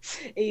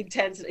 He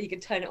can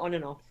turn it on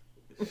and off.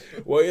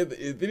 Well, it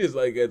is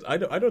like I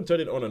don't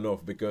turn it on and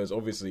off because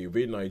obviously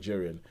being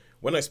Nigerian,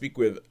 when I speak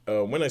with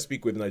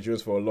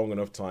Nigerians for a long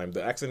enough time,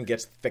 the accent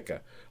gets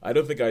thicker. I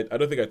don't think I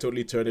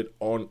totally turn it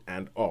on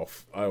and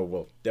off.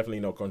 Well, definitely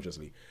not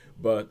consciously,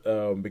 but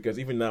because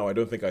even now I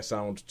don't think I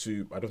sound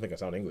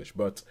English,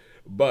 but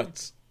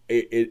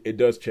it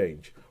does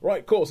change.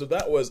 Right, cool. So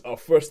that was our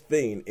first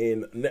thing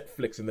in the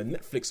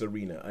Netflix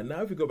arena. And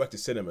now if we go back to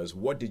cinemas,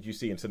 what did you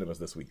see in cinemas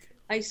this week?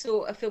 I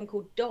saw a film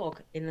called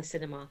Dog in the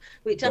cinema,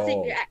 which I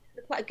think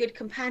is quite a good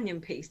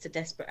companion piece to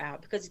Desperate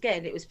Out, because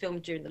again, it was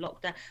filmed during the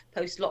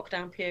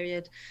post-lockdown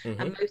period, and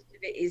most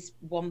of it is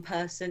one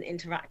person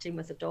interacting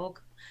with a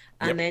dog,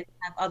 and then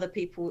have other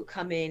people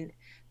come in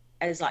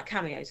as like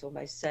cameos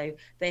almost. So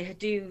they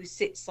do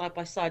sit side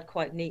by side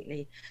quite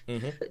neatly.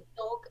 But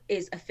Dog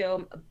is a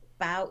film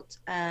about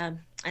an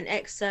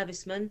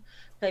ex-serviceman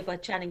played by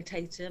Channing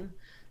Tatum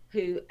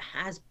who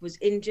was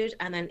injured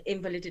and then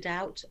invalided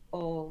out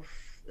of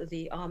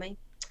the army.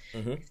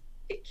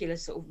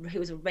 Ridiculous he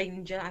was a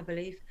ranger, I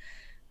believe,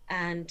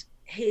 and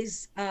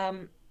his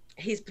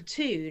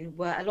platoon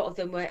a lot of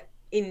them were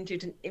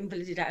injured and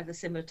invalided out at the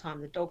similar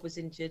time. The dog was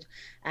injured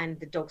and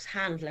the dog's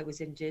handler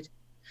was injured,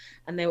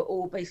 and they were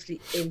all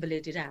basically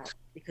invalided out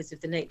because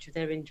of the nature of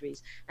their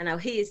injuries. And now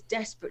he is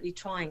desperately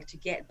trying to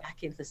get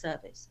back into the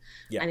service.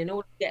 And in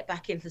order to get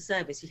back into the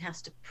service, he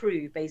has to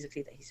prove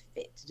basically that he's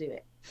fit to do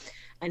it.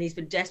 And he's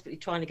been desperately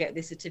trying to get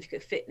this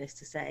certificate of fitness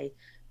to say,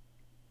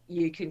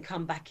 you can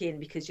come back in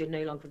because you're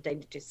no longer a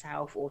danger to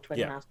yourself or to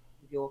anyone else.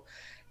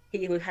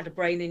 He had a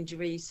brain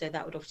injury, so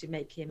that would obviously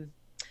make him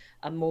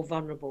more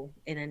vulnerable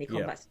in any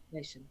combat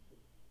situation.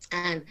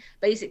 And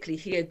basically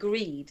he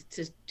agreed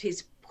to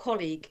his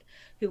colleague,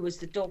 who was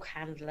the dog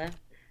handler,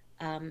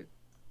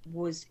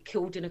 was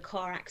killed in a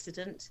car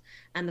accident,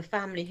 and the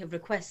family have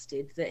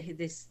requested that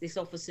this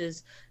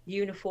officer's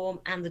uniform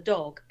and the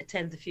dog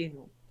attend the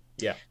funeral,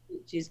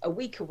 which is a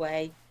week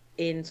away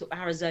in sort of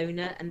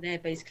Arizona, and they're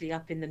basically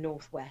up in the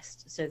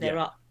northwest, so they're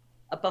up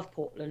above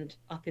Portland,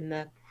 up in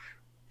the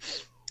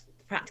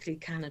practically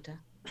Canada.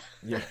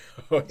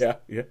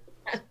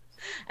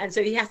 And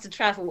so he has to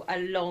travel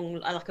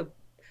along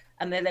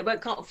and they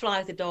can't fly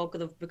with the dog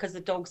because the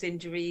dog's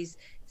injuries.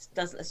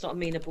 It's not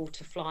amenable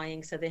to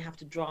flying, so they have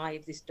to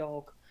drive this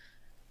dog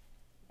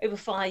over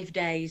 5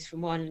 days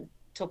from one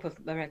top of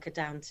America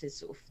down to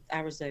sort of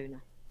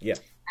Arizona.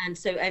 And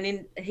so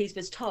he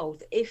was told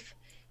that if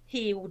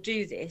he will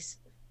do this,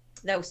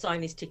 they'll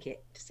sign his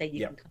ticket to say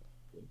you can come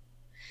in.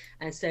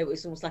 And so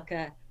it's almost like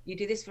you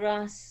do this for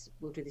us,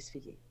 we'll do this for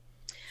you.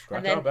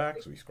 Scratch our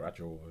backs, we scratch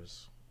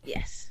yours.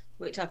 Yes,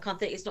 which I can't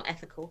think, it's not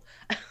ethical.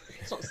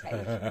 It's not safe.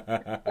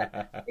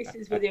 But this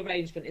is where the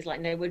arrangement is like,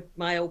 no, we're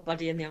my old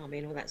buddy in the army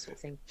and all that sort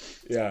of thing.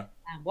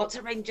 What's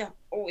a ranger?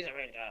 Always a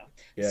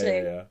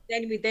ranger.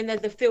 Then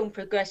the film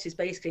progresses.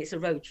 Basically, it's a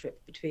road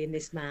trip between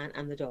this man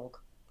and the dog.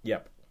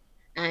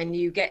 And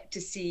you get to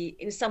see,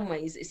 in some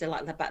ways, it's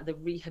like about the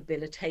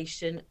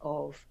rehabilitation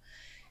of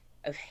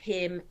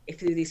him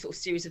through these sort of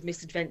series of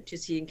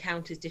misadventures. He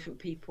encounters different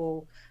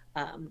people,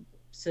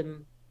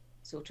 some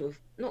sort of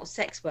not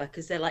sex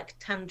workers, they're like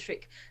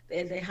tantric,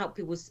 they help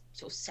people with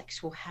sort of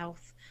sexual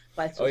health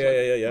by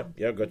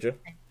gotcha.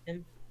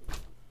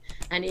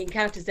 And he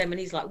encounters them and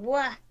he's like,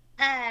 what,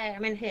 hey,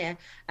 I'm in here,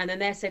 and then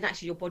they're saying,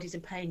 actually your body's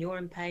in pain, you're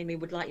in pain, we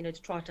would like to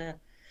try to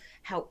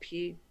help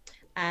you.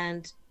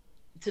 And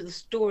so the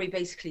story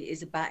basically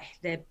is about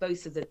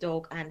both of the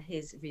dog and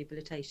his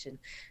rehabilitation.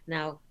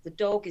 Now the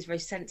dog is very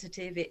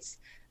sensitive, it's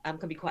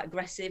can be quite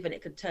aggressive, and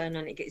it can turn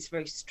on, it gets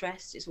very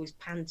stressed, it's always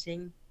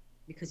panting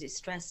because it's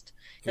stressed.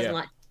 It doesn't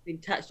like being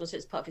touched, also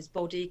it's part of his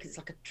body because it's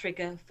like a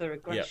trigger for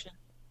aggression.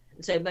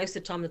 And so most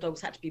of the time the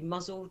dog's had to be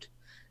muzzled,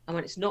 and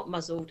when it's not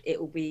muzzled it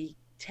will be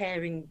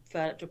tearing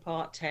furniture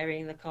apart,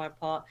 tearing the car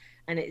apart,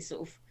 and it's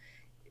sort of,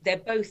 they're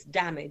both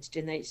damaged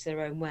in each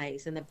their own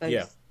ways, and they're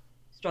both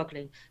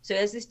struggling. So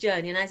there's this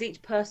journey, and as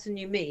each person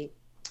you meet,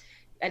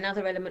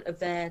 another element of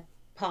their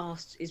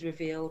past is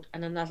revealed,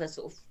 and another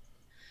sort of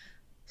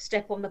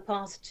step on the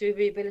path to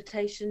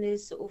rehabilitation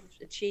is sort of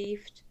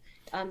achieved,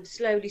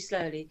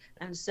 slowly.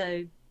 And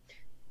so,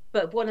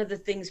 but one of the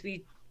things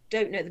we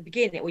don't know at the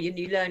beginning, or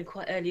you learn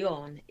quite early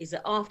on, is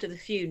that after the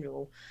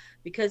funeral,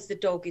 because the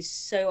dog is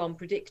so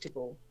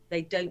unpredictable,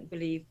 they don't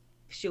believe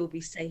she'll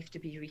be safe to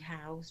be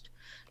rehoused.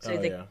 So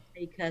they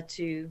take her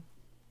to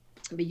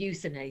be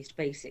euthanized,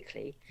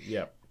 basically.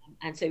 Yeah.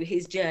 And so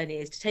his journey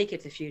is to take her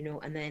to the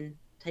funeral and then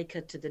take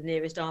her to the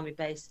nearest army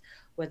base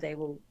where they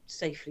will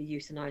safely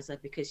euthanize her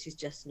because she's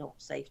just not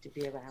safe to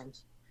be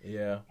around.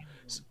 Yeah.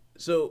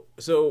 So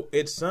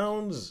it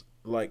sounds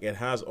like it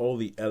has all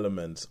the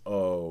elements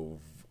of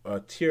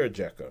a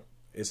tearjerker.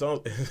 It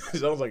sounds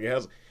like it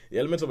has the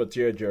elements of a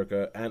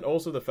tearjerker, and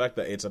also the fact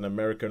that it's an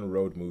American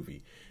road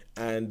movie.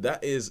 And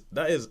that is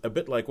a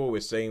bit like what we're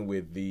saying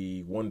with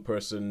the one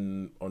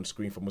person on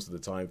screen for most of the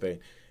time thing.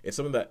 It's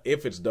something that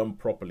if it's done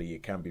properly,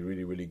 it can be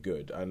really, really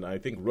good. And I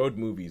think road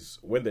movies,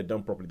 when they're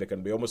done properly, they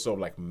can be almost sort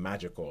of like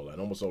magical and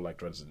almost sort of like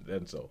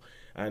transcendental.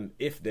 And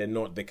if they're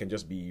not, they can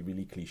just be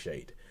really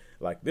cliched.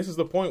 Like, this is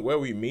the point where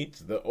we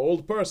meet the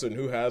old person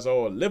who has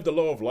lived a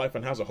law of life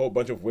and has a whole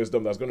bunch of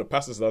wisdom that's going to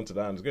pass this down to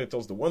that, and is going to tell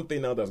us the one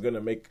thing now that's going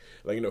to make,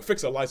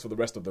 fix our lives for the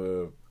rest of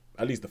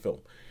at least the film.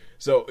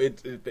 So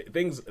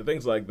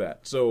things like that.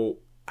 So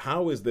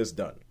how is this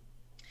done?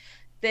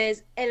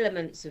 There's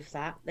elements of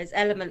that. There's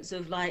elements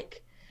of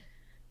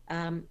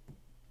and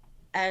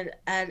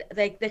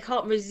they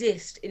can't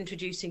resist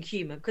introducing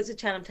humour because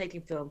it's a Channing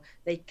Tatum film.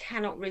 They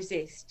cannot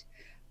resist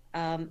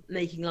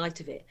making light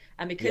of it,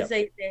 and because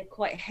they're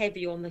quite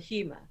heavy on the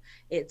humour,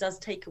 it does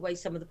take away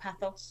some of the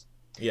pathos.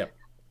 Yeah.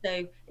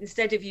 So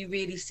instead of you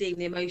really seeing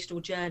the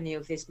emotional journey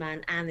of this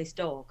man and this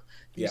dog,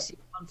 you see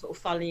one sort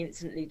of funny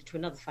incident leading to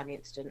another funny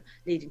incident,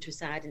 leading to a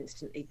sad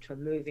incident, leading to a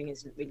moving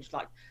incident, really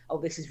like, oh,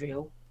 this is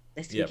real.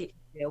 Let's take it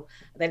real.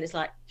 And then it's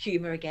like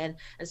humour again.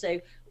 And so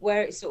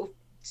where it sort of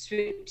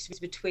switches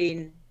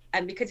between,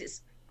 and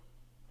because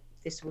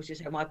this will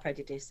just show my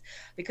prejudice,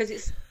 because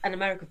it's an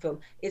American film,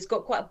 it's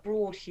got quite a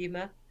broad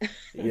humour.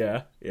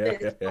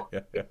 It's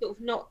sort of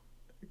not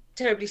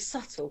terribly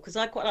subtle, because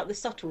I quite like the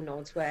subtle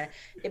nods where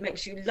it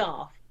makes you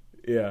laugh.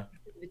 Yeah.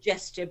 The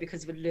gesture,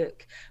 because of a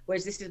look,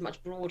 whereas this is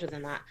much broader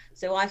than that.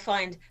 So I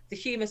find the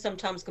humour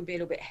sometimes can be a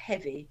little bit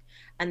heavy,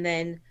 and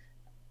then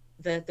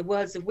the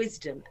words of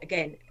wisdom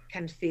again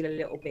can feel a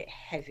little bit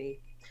heavy.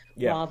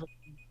 Rather than,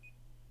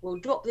 we'll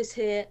drop this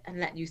here and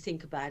let you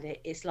think about it.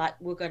 It's like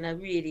we're gonna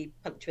really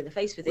punch you in the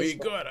face with this.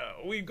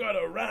 We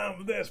gotta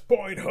ram this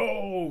point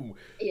home.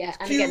 Yeah,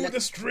 and cue again,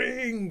 the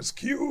strings.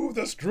 Cue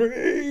the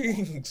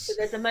strings. So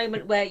there's a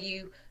moment where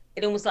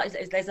it almost like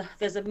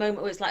there's a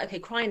moment where it's like, okay,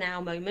 cry now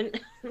moment.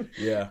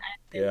 Yeah.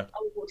 I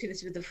was watching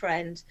this with a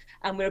friend,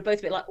 and we were both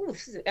a bit like, oh,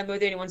 this is, and we were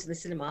the only ones in the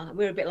cinema, and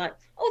we were a bit like,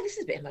 oh, this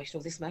is a bit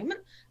emotional, this moment,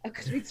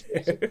 because we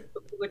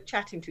were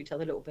chatting to each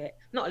other a little bit,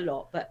 not a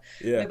lot, but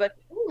we were both,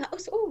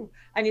 oh,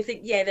 and you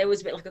think, there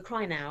was a bit like a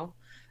cry now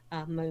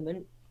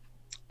moment.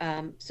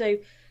 So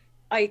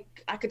I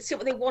could see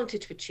what they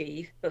wanted to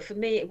achieve, but for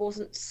me, it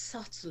wasn't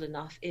subtle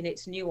enough in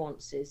its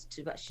nuances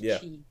to actually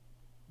achieve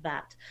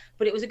that.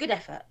 But it was a good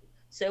effort.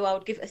 So I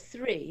would give it a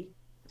 3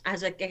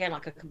 as, again,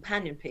 like a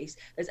companion piece.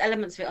 There's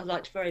elements of it I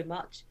liked very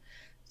much.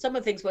 Some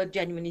of the things were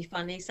genuinely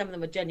funny. Some of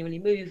them were genuinely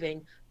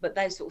moving. But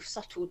those sort of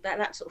subtle,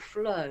 that sort of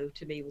flow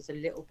to me was a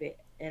little bit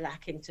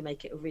lacking to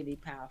make it a really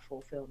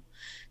powerful film.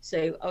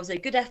 So I would say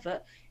good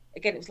effort.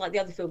 Again, it was like the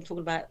other film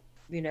talking about,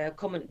 a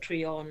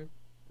commentary on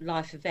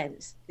life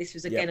events. This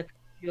was, again, a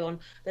commentary on,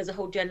 there's a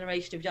whole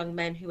generation of young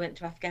men who went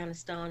to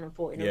Afghanistan and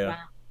fought in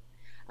Iraq.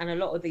 And a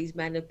lot of these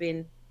men have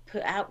been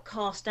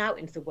cast out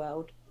into the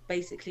world,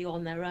 basically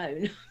on their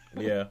own.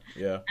 And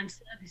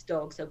service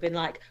dogs have been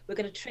like, we're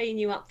going to train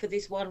you up for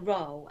this one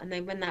role, and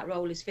then when that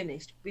role is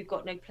finished, we've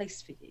got no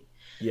place for you.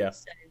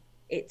 So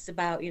it's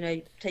about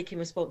taking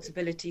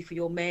responsibility for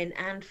your men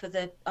and for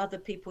the other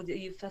people that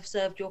you've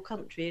served your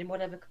country in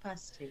whatever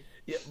capacity.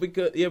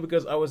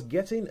 Because I was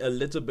getting a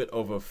little bit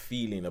of a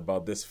feeling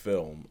about this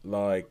film,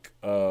 like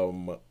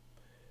there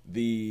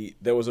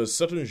was a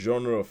certain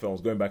genre of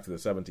films going back to the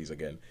 70s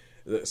again.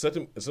 A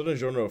certain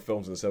genre of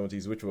films in the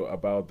 70s which were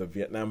about the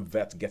Vietnam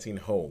vet getting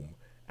home,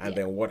 and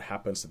then what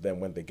happens to them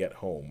when they get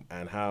home,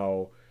 and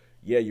how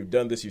you've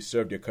done this, you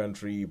served your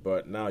country,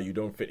 but now you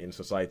don't fit in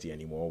society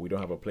anymore. We don't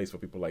have a place for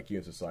people like you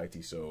in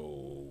society,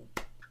 so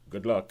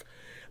good luck.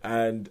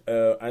 And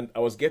I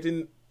was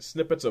getting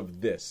snippets of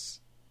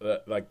this,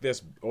 like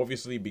this,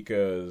 obviously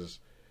because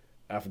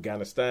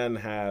Afghanistan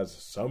has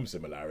some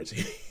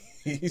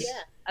similarities.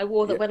 A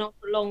war that went on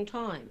for a long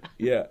time.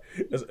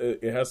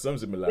 It has some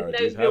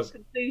similarities. With no real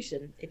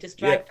conclusion. It just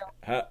dragged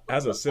on.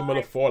 Has a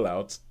similar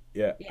fallout.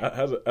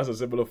 Has a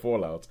similar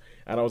fallout.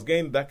 And I was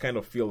getting that kind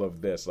of feel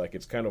of this. Like,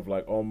 it's kind of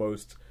like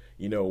almost,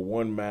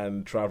 one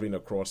man traveling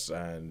across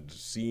and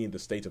seeing the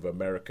state of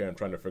America and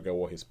trying to figure out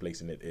what his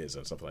place in it is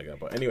and stuff like that.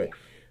 But anyway,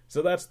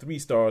 so that's 3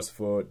 stars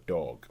for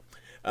Dog.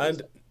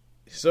 And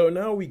So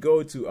now we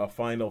go to our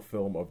final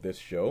film of this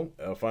show.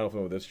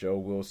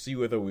 We'll see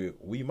whether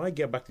we might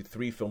get back to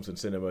 3 films in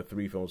cinema,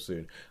 3 films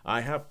soon.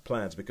 I have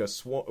plans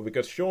because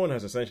Sean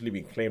has essentially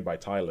been claimed by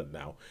Thailand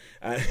now,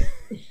 and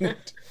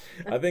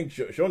I think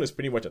Sean is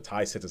pretty much a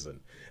Thai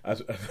citizen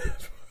as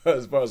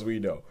far as we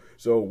know.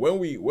 So when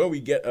we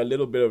get a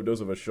little bit of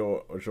dose of a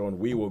Sean,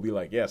 we will be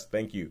like, yes,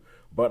 thank you,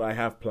 but I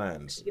have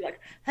plans. Be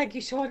like, thank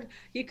you, Sean.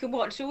 You can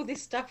watch all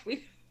this stuff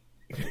we.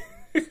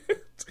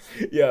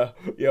 Yeah.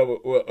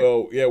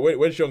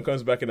 When Sean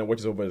comes back in and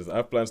watches over this, I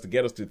have plans to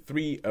get us to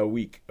 3 a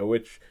week,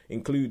 which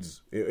involves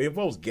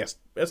a guest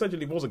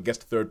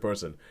third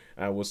person,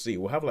 and we'll see.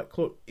 We'll have it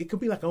could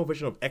be like our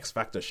version of X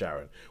Factor,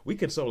 Sharon. We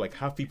can sort of like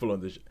have people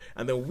on this,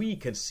 and then we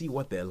can see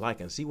what they're like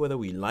and see whether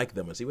we like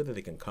them and see whether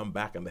they can come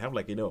back, and they have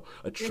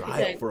a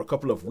trial for a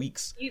couple of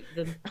weeks. Mute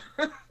them.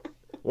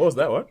 What was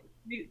that? What?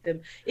 Mute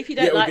them. If you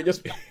don't like,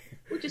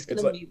 we're just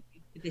going to mute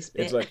this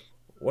bit. It's like,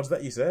 what's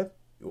that you said?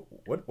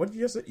 What did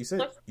you say? You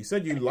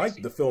said you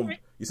liked the film.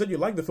 You said you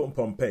liked the film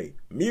Pompeii.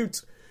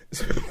 Mute.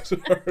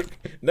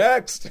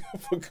 Next.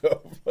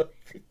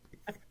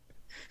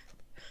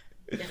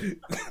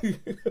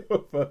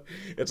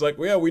 It's like,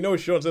 yeah, we know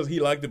Sean says he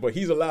liked it, but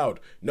he's allowed.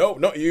 No,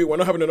 not you. We're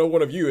not having another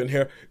one of you in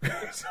here.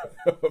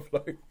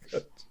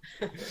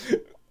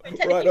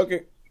 Right,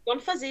 okay. Gone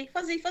fuzzy.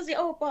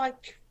 Oh, bye.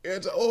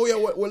 It's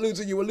we're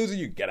losing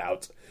you. Get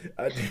out.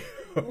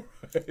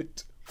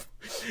 Right.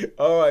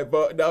 All right,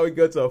 but now we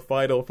go to a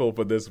final film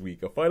for this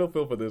week.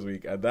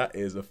 And that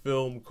is a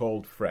film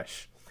called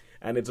Fresh,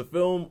 and it's a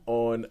film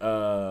on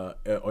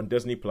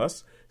Disney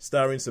Plus,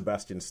 starring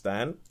Sebastian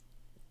Stan.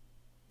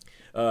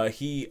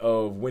 He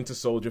of Winter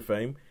Soldier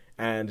fame,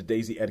 and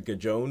Daisy Edgar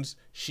Jones,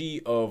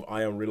 she of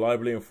I Am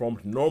Reliably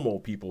Informed Normal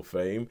People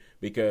fame,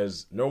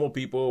 because Normal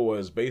People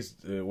was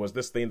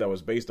this thing that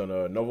was based on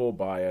a novel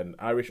by an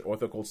Irish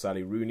author called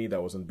Sally Rooney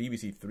that was on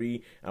BBC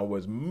 3 and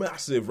was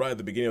massive right at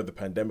the beginning of the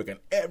pandemic, and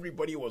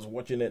everybody was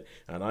watching it,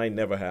 and I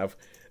never have.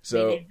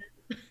 So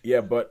yeah,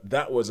 but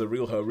that was her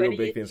real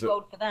big thing. So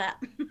old for that.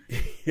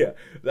 Yeah,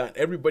 that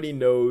everybody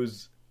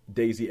knows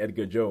Daisy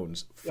Edgar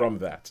Jones from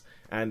that.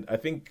 And I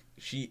think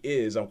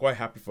I'm quite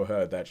happy for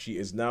her that she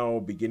is now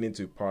beginning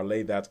to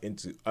parlay that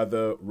into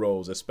other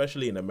roles,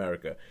 especially in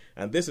America.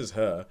 And this is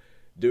her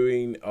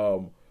doing,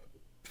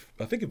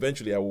 I think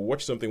eventually I will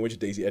watch something which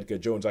Daisy Edgar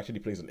Jones actually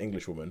plays an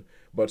English woman.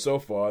 But so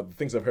far, the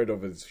things I've heard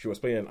of is she was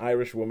playing an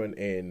Irish woman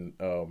in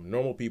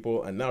Normal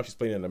People, and now she's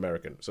playing an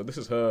American. So this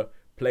is her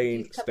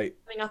playing coming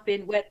up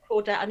in Where the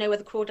Crawdads. I know Where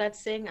the Crawdads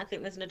Sing. I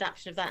think there's an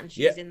adaptation of that, and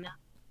she's in that.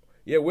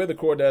 Yeah, Where the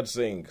Crawdads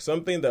Sing.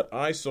 Something that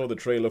I saw the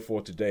trailer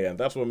for today, and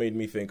that's what made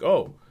me think,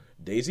 oh,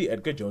 Daisy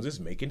Edgar Jones is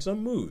making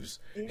some moves.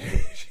 Yeah.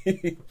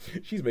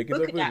 She's making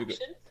some moves.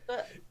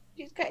 But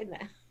she's getting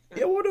there.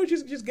 Yeah, well, no,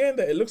 she's getting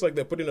there. It looks like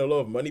they're putting a lot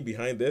of money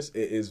behind this.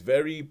 It is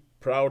very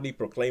proudly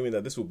proclaiming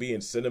that this will be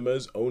in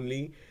cinemas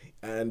only.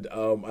 And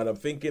I'm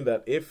thinking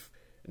that if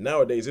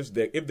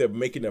they're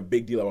making a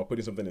big deal about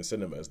putting something in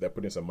cinemas, they're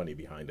putting some money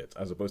behind it,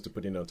 as opposed to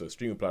putting it onto a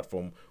streaming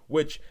platform,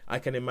 which I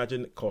can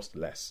imagine cost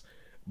less.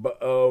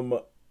 But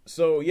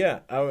so yeah,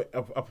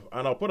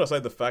 I'll put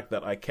aside the fact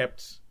that I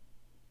kept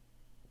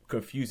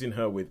confusing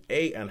her with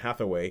A, Anne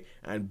Hathaway,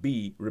 and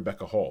B,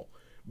 Rebecca Hall,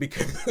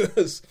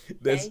 because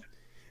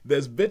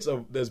there's bits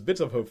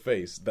of her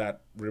face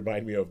that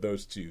remind me of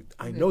those two.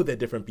 I know they're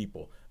different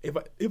people.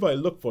 If I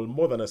look for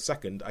more than a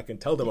second, I can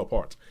tell them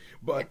apart.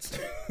 But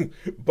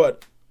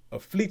but a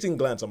fleeting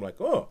glance, I'm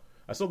like, oh,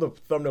 I saw the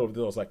thumbnail of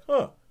this. I was like,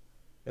 huh,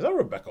 is that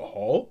Rebecca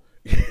Hall?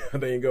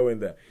 And then you go in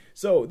there.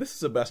 So this is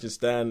Sebastian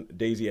Stan,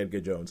 Daisy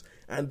Edgar Jones,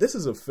 and this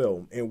is a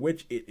film in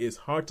which it is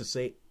hard to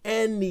say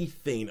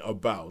anything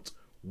about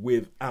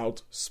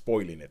without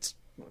spoiling it.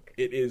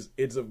 Okay.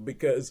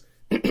 Because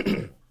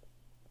and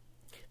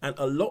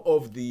a lot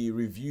of the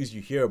reviews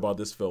you hear about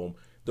this film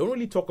don't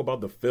really talk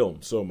about the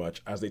film so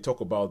much as they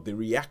talk about the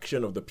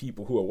reaction of the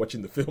people who are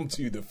watching the film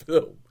to the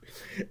film,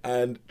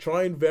 and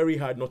trying very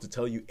hard not to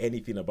tell you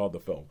anything about the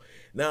film.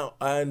 Now,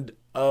 and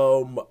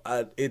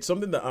it's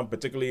something that I'm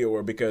particularly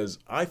aware, because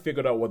I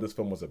figured out what this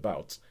film was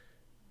about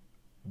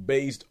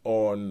based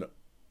on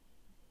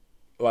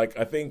like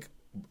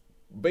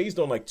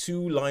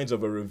 2 lines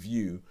of a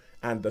review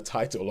and the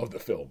title of the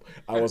film.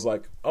 I was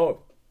like,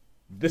 oh,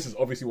 this is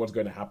obviously what's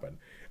going to happen.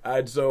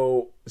 And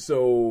so I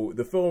watched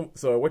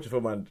the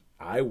film and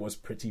I was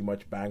pretty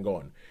much bang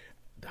on.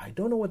 I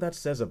don't know what that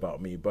says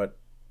about me, but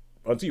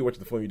until you watch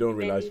the film, you don't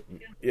realize.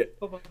 Yeah.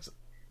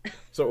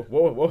 So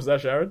what was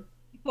that, Sharon?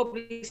 You've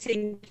probably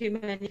seen too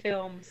many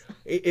films.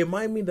 It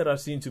might mean that I've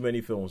seen too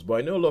many films, but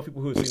I know a lot of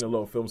people who have seen a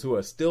lot of films who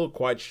are still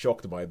quite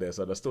shocked by this,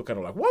 and are still kind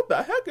of like, what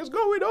the heck is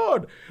going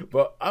on?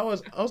 But I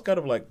was kind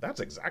of like, that's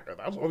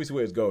obviously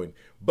where it's going.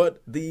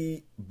 But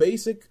the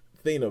basic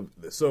thing a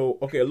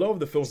lot of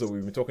the films that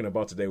we've been talking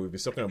about today,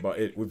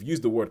 we've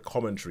used the word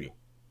commentary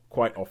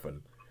quite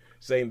often,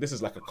 saying this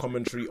is like a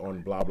commentary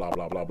on blah blah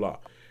blah blah blah.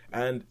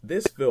 And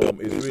this film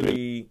is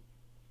really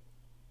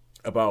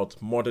about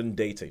modern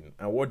dating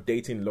and what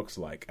dating looks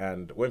like,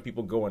 and when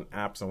people go on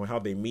apps and how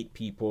they meet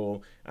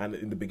people. And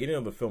in the beginning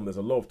of the film, there's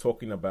a lot of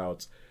talking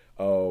about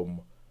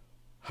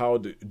how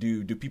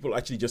do people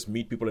actually just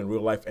meet people in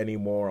real life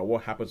anymore, or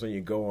what happens when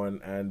you go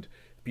on and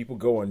people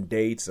go on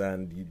dates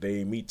and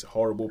they meet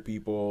horrible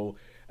people.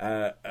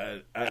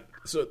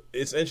 So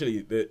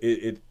essentially,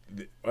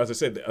 as I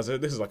said,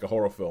 this is like a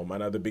horror film,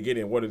 and at the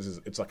beginning, what it is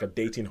it's like a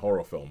dating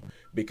horror film,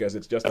 because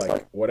it's just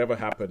like whatever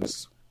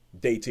happens,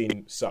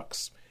 dating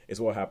sucks. Is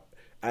what happens,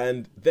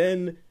 and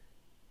then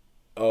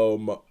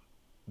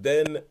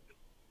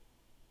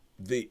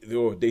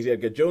Daisy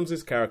Edgar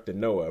Jones's character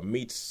Noah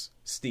meets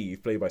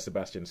Steve, played by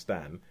Sebastian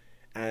Stan,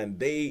 and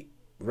they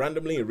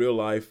randomly in real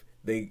life.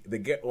 They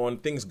get on,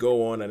 things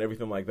go on and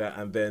everything like that,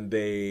 and then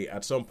they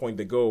at some point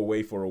they go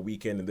away for a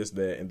weekend in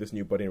this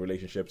new budding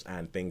relationships,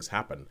 and things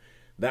happen.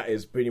 That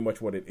is pretty much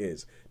what it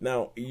is.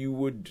 Now you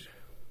would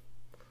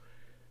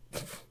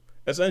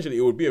essentially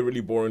it would be a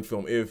really boring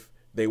film if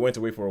they went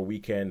away for a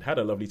weekend, had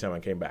a lovely time,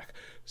 and came back.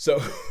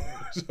 So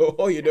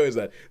all you know is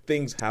that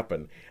things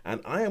happen,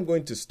 and I am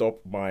going to stop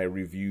my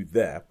review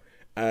there,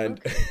 and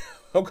okay.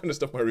 I'm going to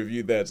stop my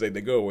review there and say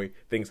they go away,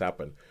 things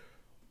happen.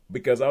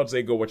 Because I would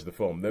say go watch the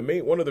film.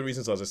 One of the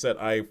reasons, as I said,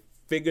 I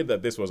figured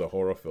that this was a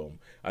horror film.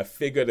 I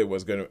figured it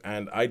was going to,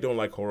 and I don't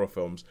like horror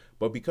films,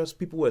 but because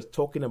people were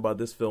talking about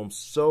this film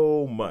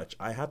so much,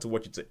 I had to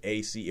watch it to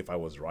see if I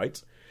was right.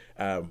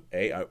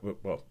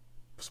 Well,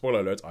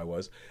 spoiler alert, I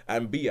was,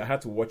 and B, I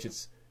had to watch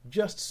it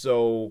just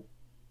so.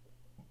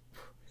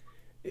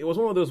 It was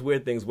one of those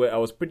weird things where I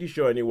was pretty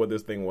sure I knew what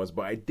this thing was,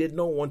 but I did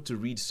not want to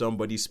read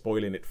somebody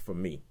spoiling it for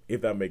me, if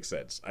that makes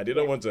sense. I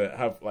didn't want to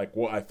have like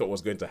what I thought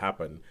was going to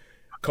happen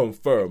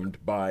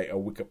confirmed by a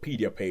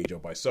Wikipedia page or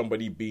by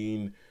somebody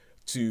being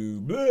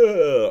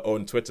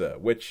on Twitter,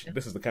 which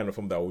this is the kind of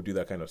film that I will do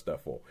that kind of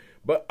stuff for.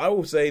 But I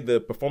will say the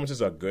performances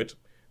are good.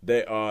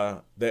 There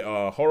are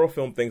horror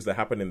film things that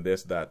happen in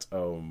this that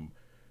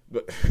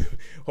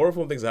horror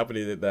film things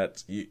happening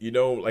that you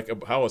know, like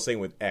how I was saying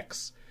with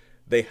X,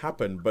 they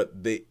happen,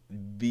 but the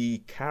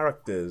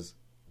characters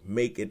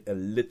make it a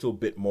little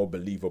bit more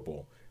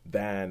believable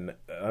and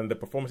the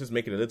performances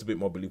make it a little bit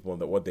more believable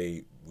than what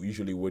they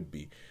usually would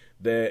be.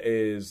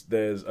 There's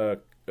a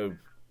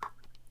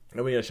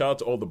shout out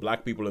to all the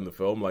black people in the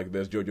film. Like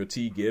there's Jojo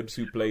T. Gibbs,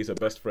 who plays her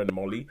best friend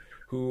Molly,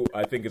 who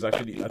I think is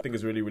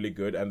really, really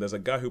good. And there's a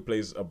guy who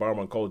plays a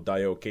barman called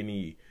Dio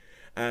Kenny,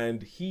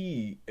 and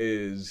he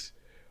is.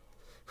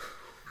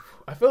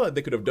 I feel like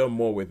they could have done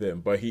more with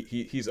him, but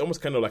he's almost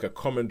kind of like a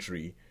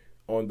commentary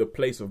on the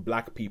place of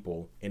black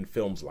people in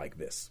films like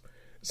this.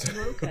 So,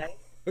 okay.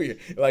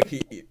 Like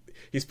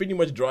he's pretty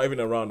much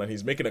driving around and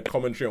he's making a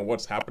commentary on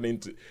what's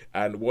happening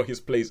and what his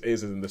place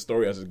is in the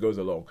story as it goes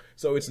along.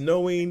 So it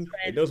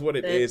knows what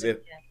it is.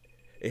 It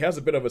has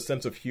a bit of a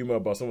sense of humor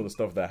about some of the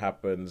stuff that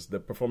happens. The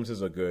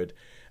performances are good.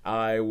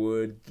 I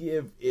would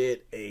give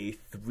it a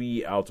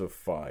 3 out of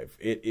 5.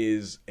 It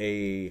is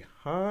a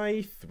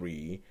high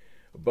 3,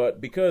 but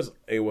because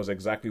it was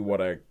exactly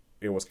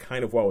it was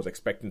kind of what I was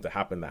expecting to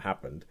happen that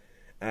happened.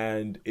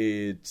 And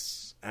the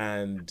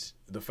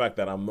fact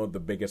that I'm not the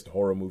biggest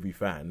horror movie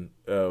fan.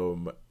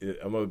 And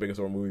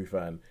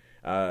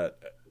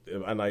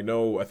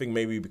I think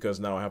maybe because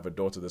now I have a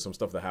daughter, there's some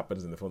stuff that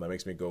happens in the film that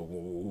makes me go,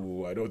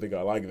 ooh, I don't think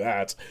I like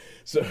that.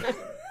 So,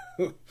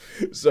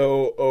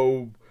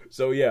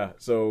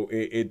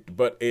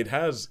 it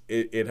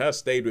has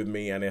stayed with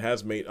me, and it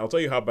has made. I'll tell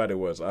you how bad it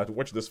was. I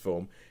watched this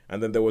film,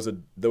 and then there was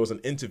an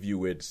interview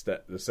with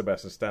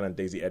Sebastian Stan and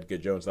Daisy Edgar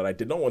Jones that I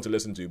did not want to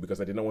listen to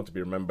because I did not want to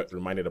be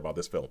reminded about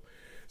this film.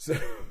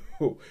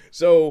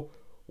 So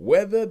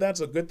whether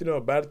that's a good thing or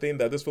a bad thing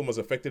that this film has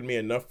affected me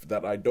enough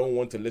that I don't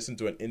want to listen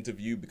to an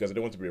interview because I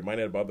don't want to be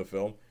reminded about the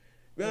film.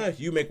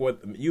 You make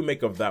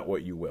of that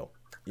what you will.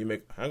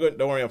 Don't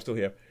worry, I'm still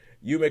here.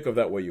 You make of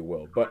that what you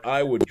will. But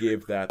I would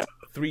give that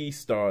 3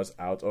 stars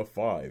out of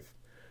 5.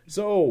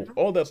 So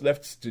all that's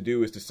left to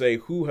do is to say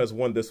who has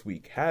won this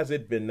week. Has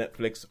it been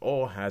Netflix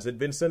or has it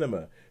been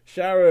cinema?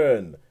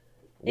 Sharon,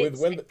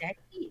 It's a dead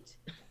heat.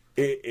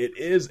 It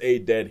is a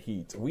dead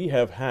heat. We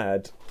have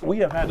had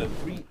a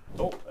 3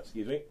 out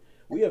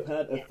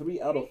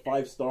of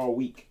 5 star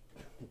week.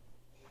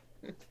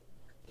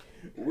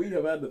 We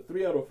have had the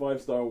 3 out of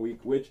 5 star week,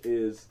 which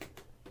is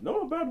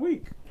not a bad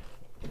week.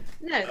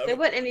 No, there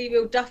weren't any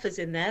real duffers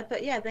in there,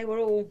 but yeah, they were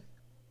all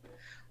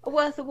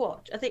worth a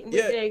watch. I think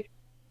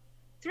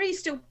 3's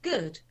still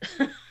good.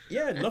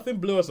 Yeah, nothing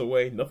blew us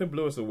away,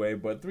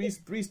 but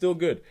 3's still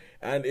good.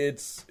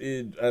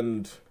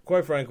 And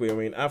quite frankly, I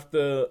mean,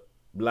 after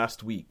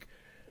last week,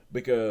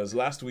 because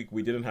last week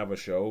we didn't have a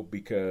show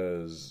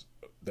because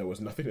there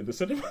was nothing in the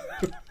cinema.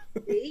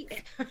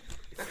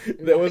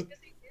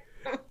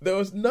 There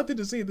was nothing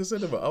to see in the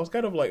cinema. I was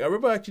kind of like, I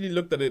remember I actually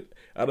looked at it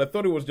and I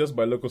thought it was just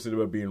my local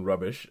cinema being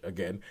rubbish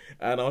again.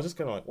 And I was just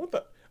kind of like, what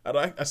the? And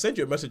I sent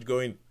you a message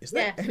going, is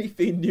there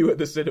anything new at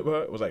the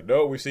cinema? It was like,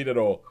 no, we've seen it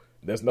all.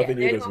 There's nothing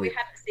new this week. We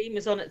had to see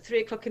was on at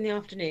 3:00 in the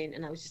afternoon,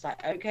 and I was just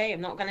like, okay,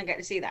 I'm not going to get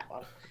to see that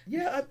one.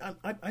 Yeah,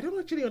 I don't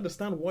actually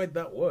understand why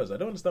that was. I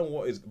don't understand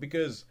what is,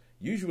 because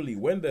usually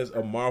when there's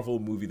a Marvel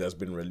movie that's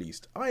been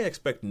released, I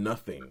expect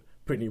nothing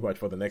pretty much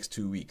for the next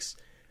 2 weeks.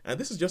 And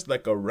this is just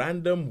like a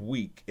random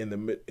week in the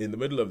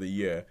middle of the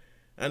year,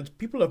 and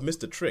people have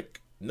missed a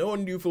trick. No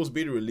new films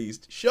being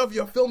released. Shove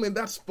your film in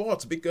that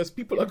spot because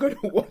people are going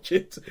to watch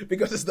it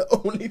because it's the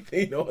only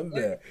thing on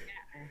there.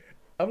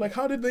 I'm like,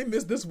 how did they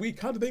miss this week?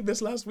 How did they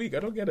miss last week? I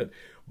don't get it.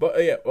 But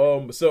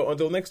so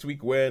until next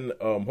week, when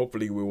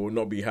hopefully we will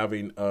not be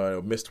having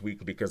a missed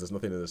week because there's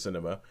nothing in the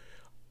cinema,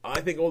 I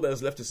think all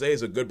that's left to say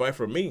is a goodbye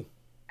from me.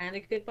 And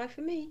a goodbye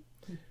from me.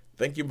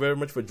 Thank you very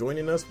much for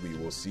joining us. We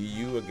will see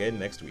you again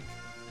next week.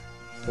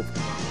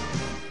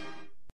 Hopefully.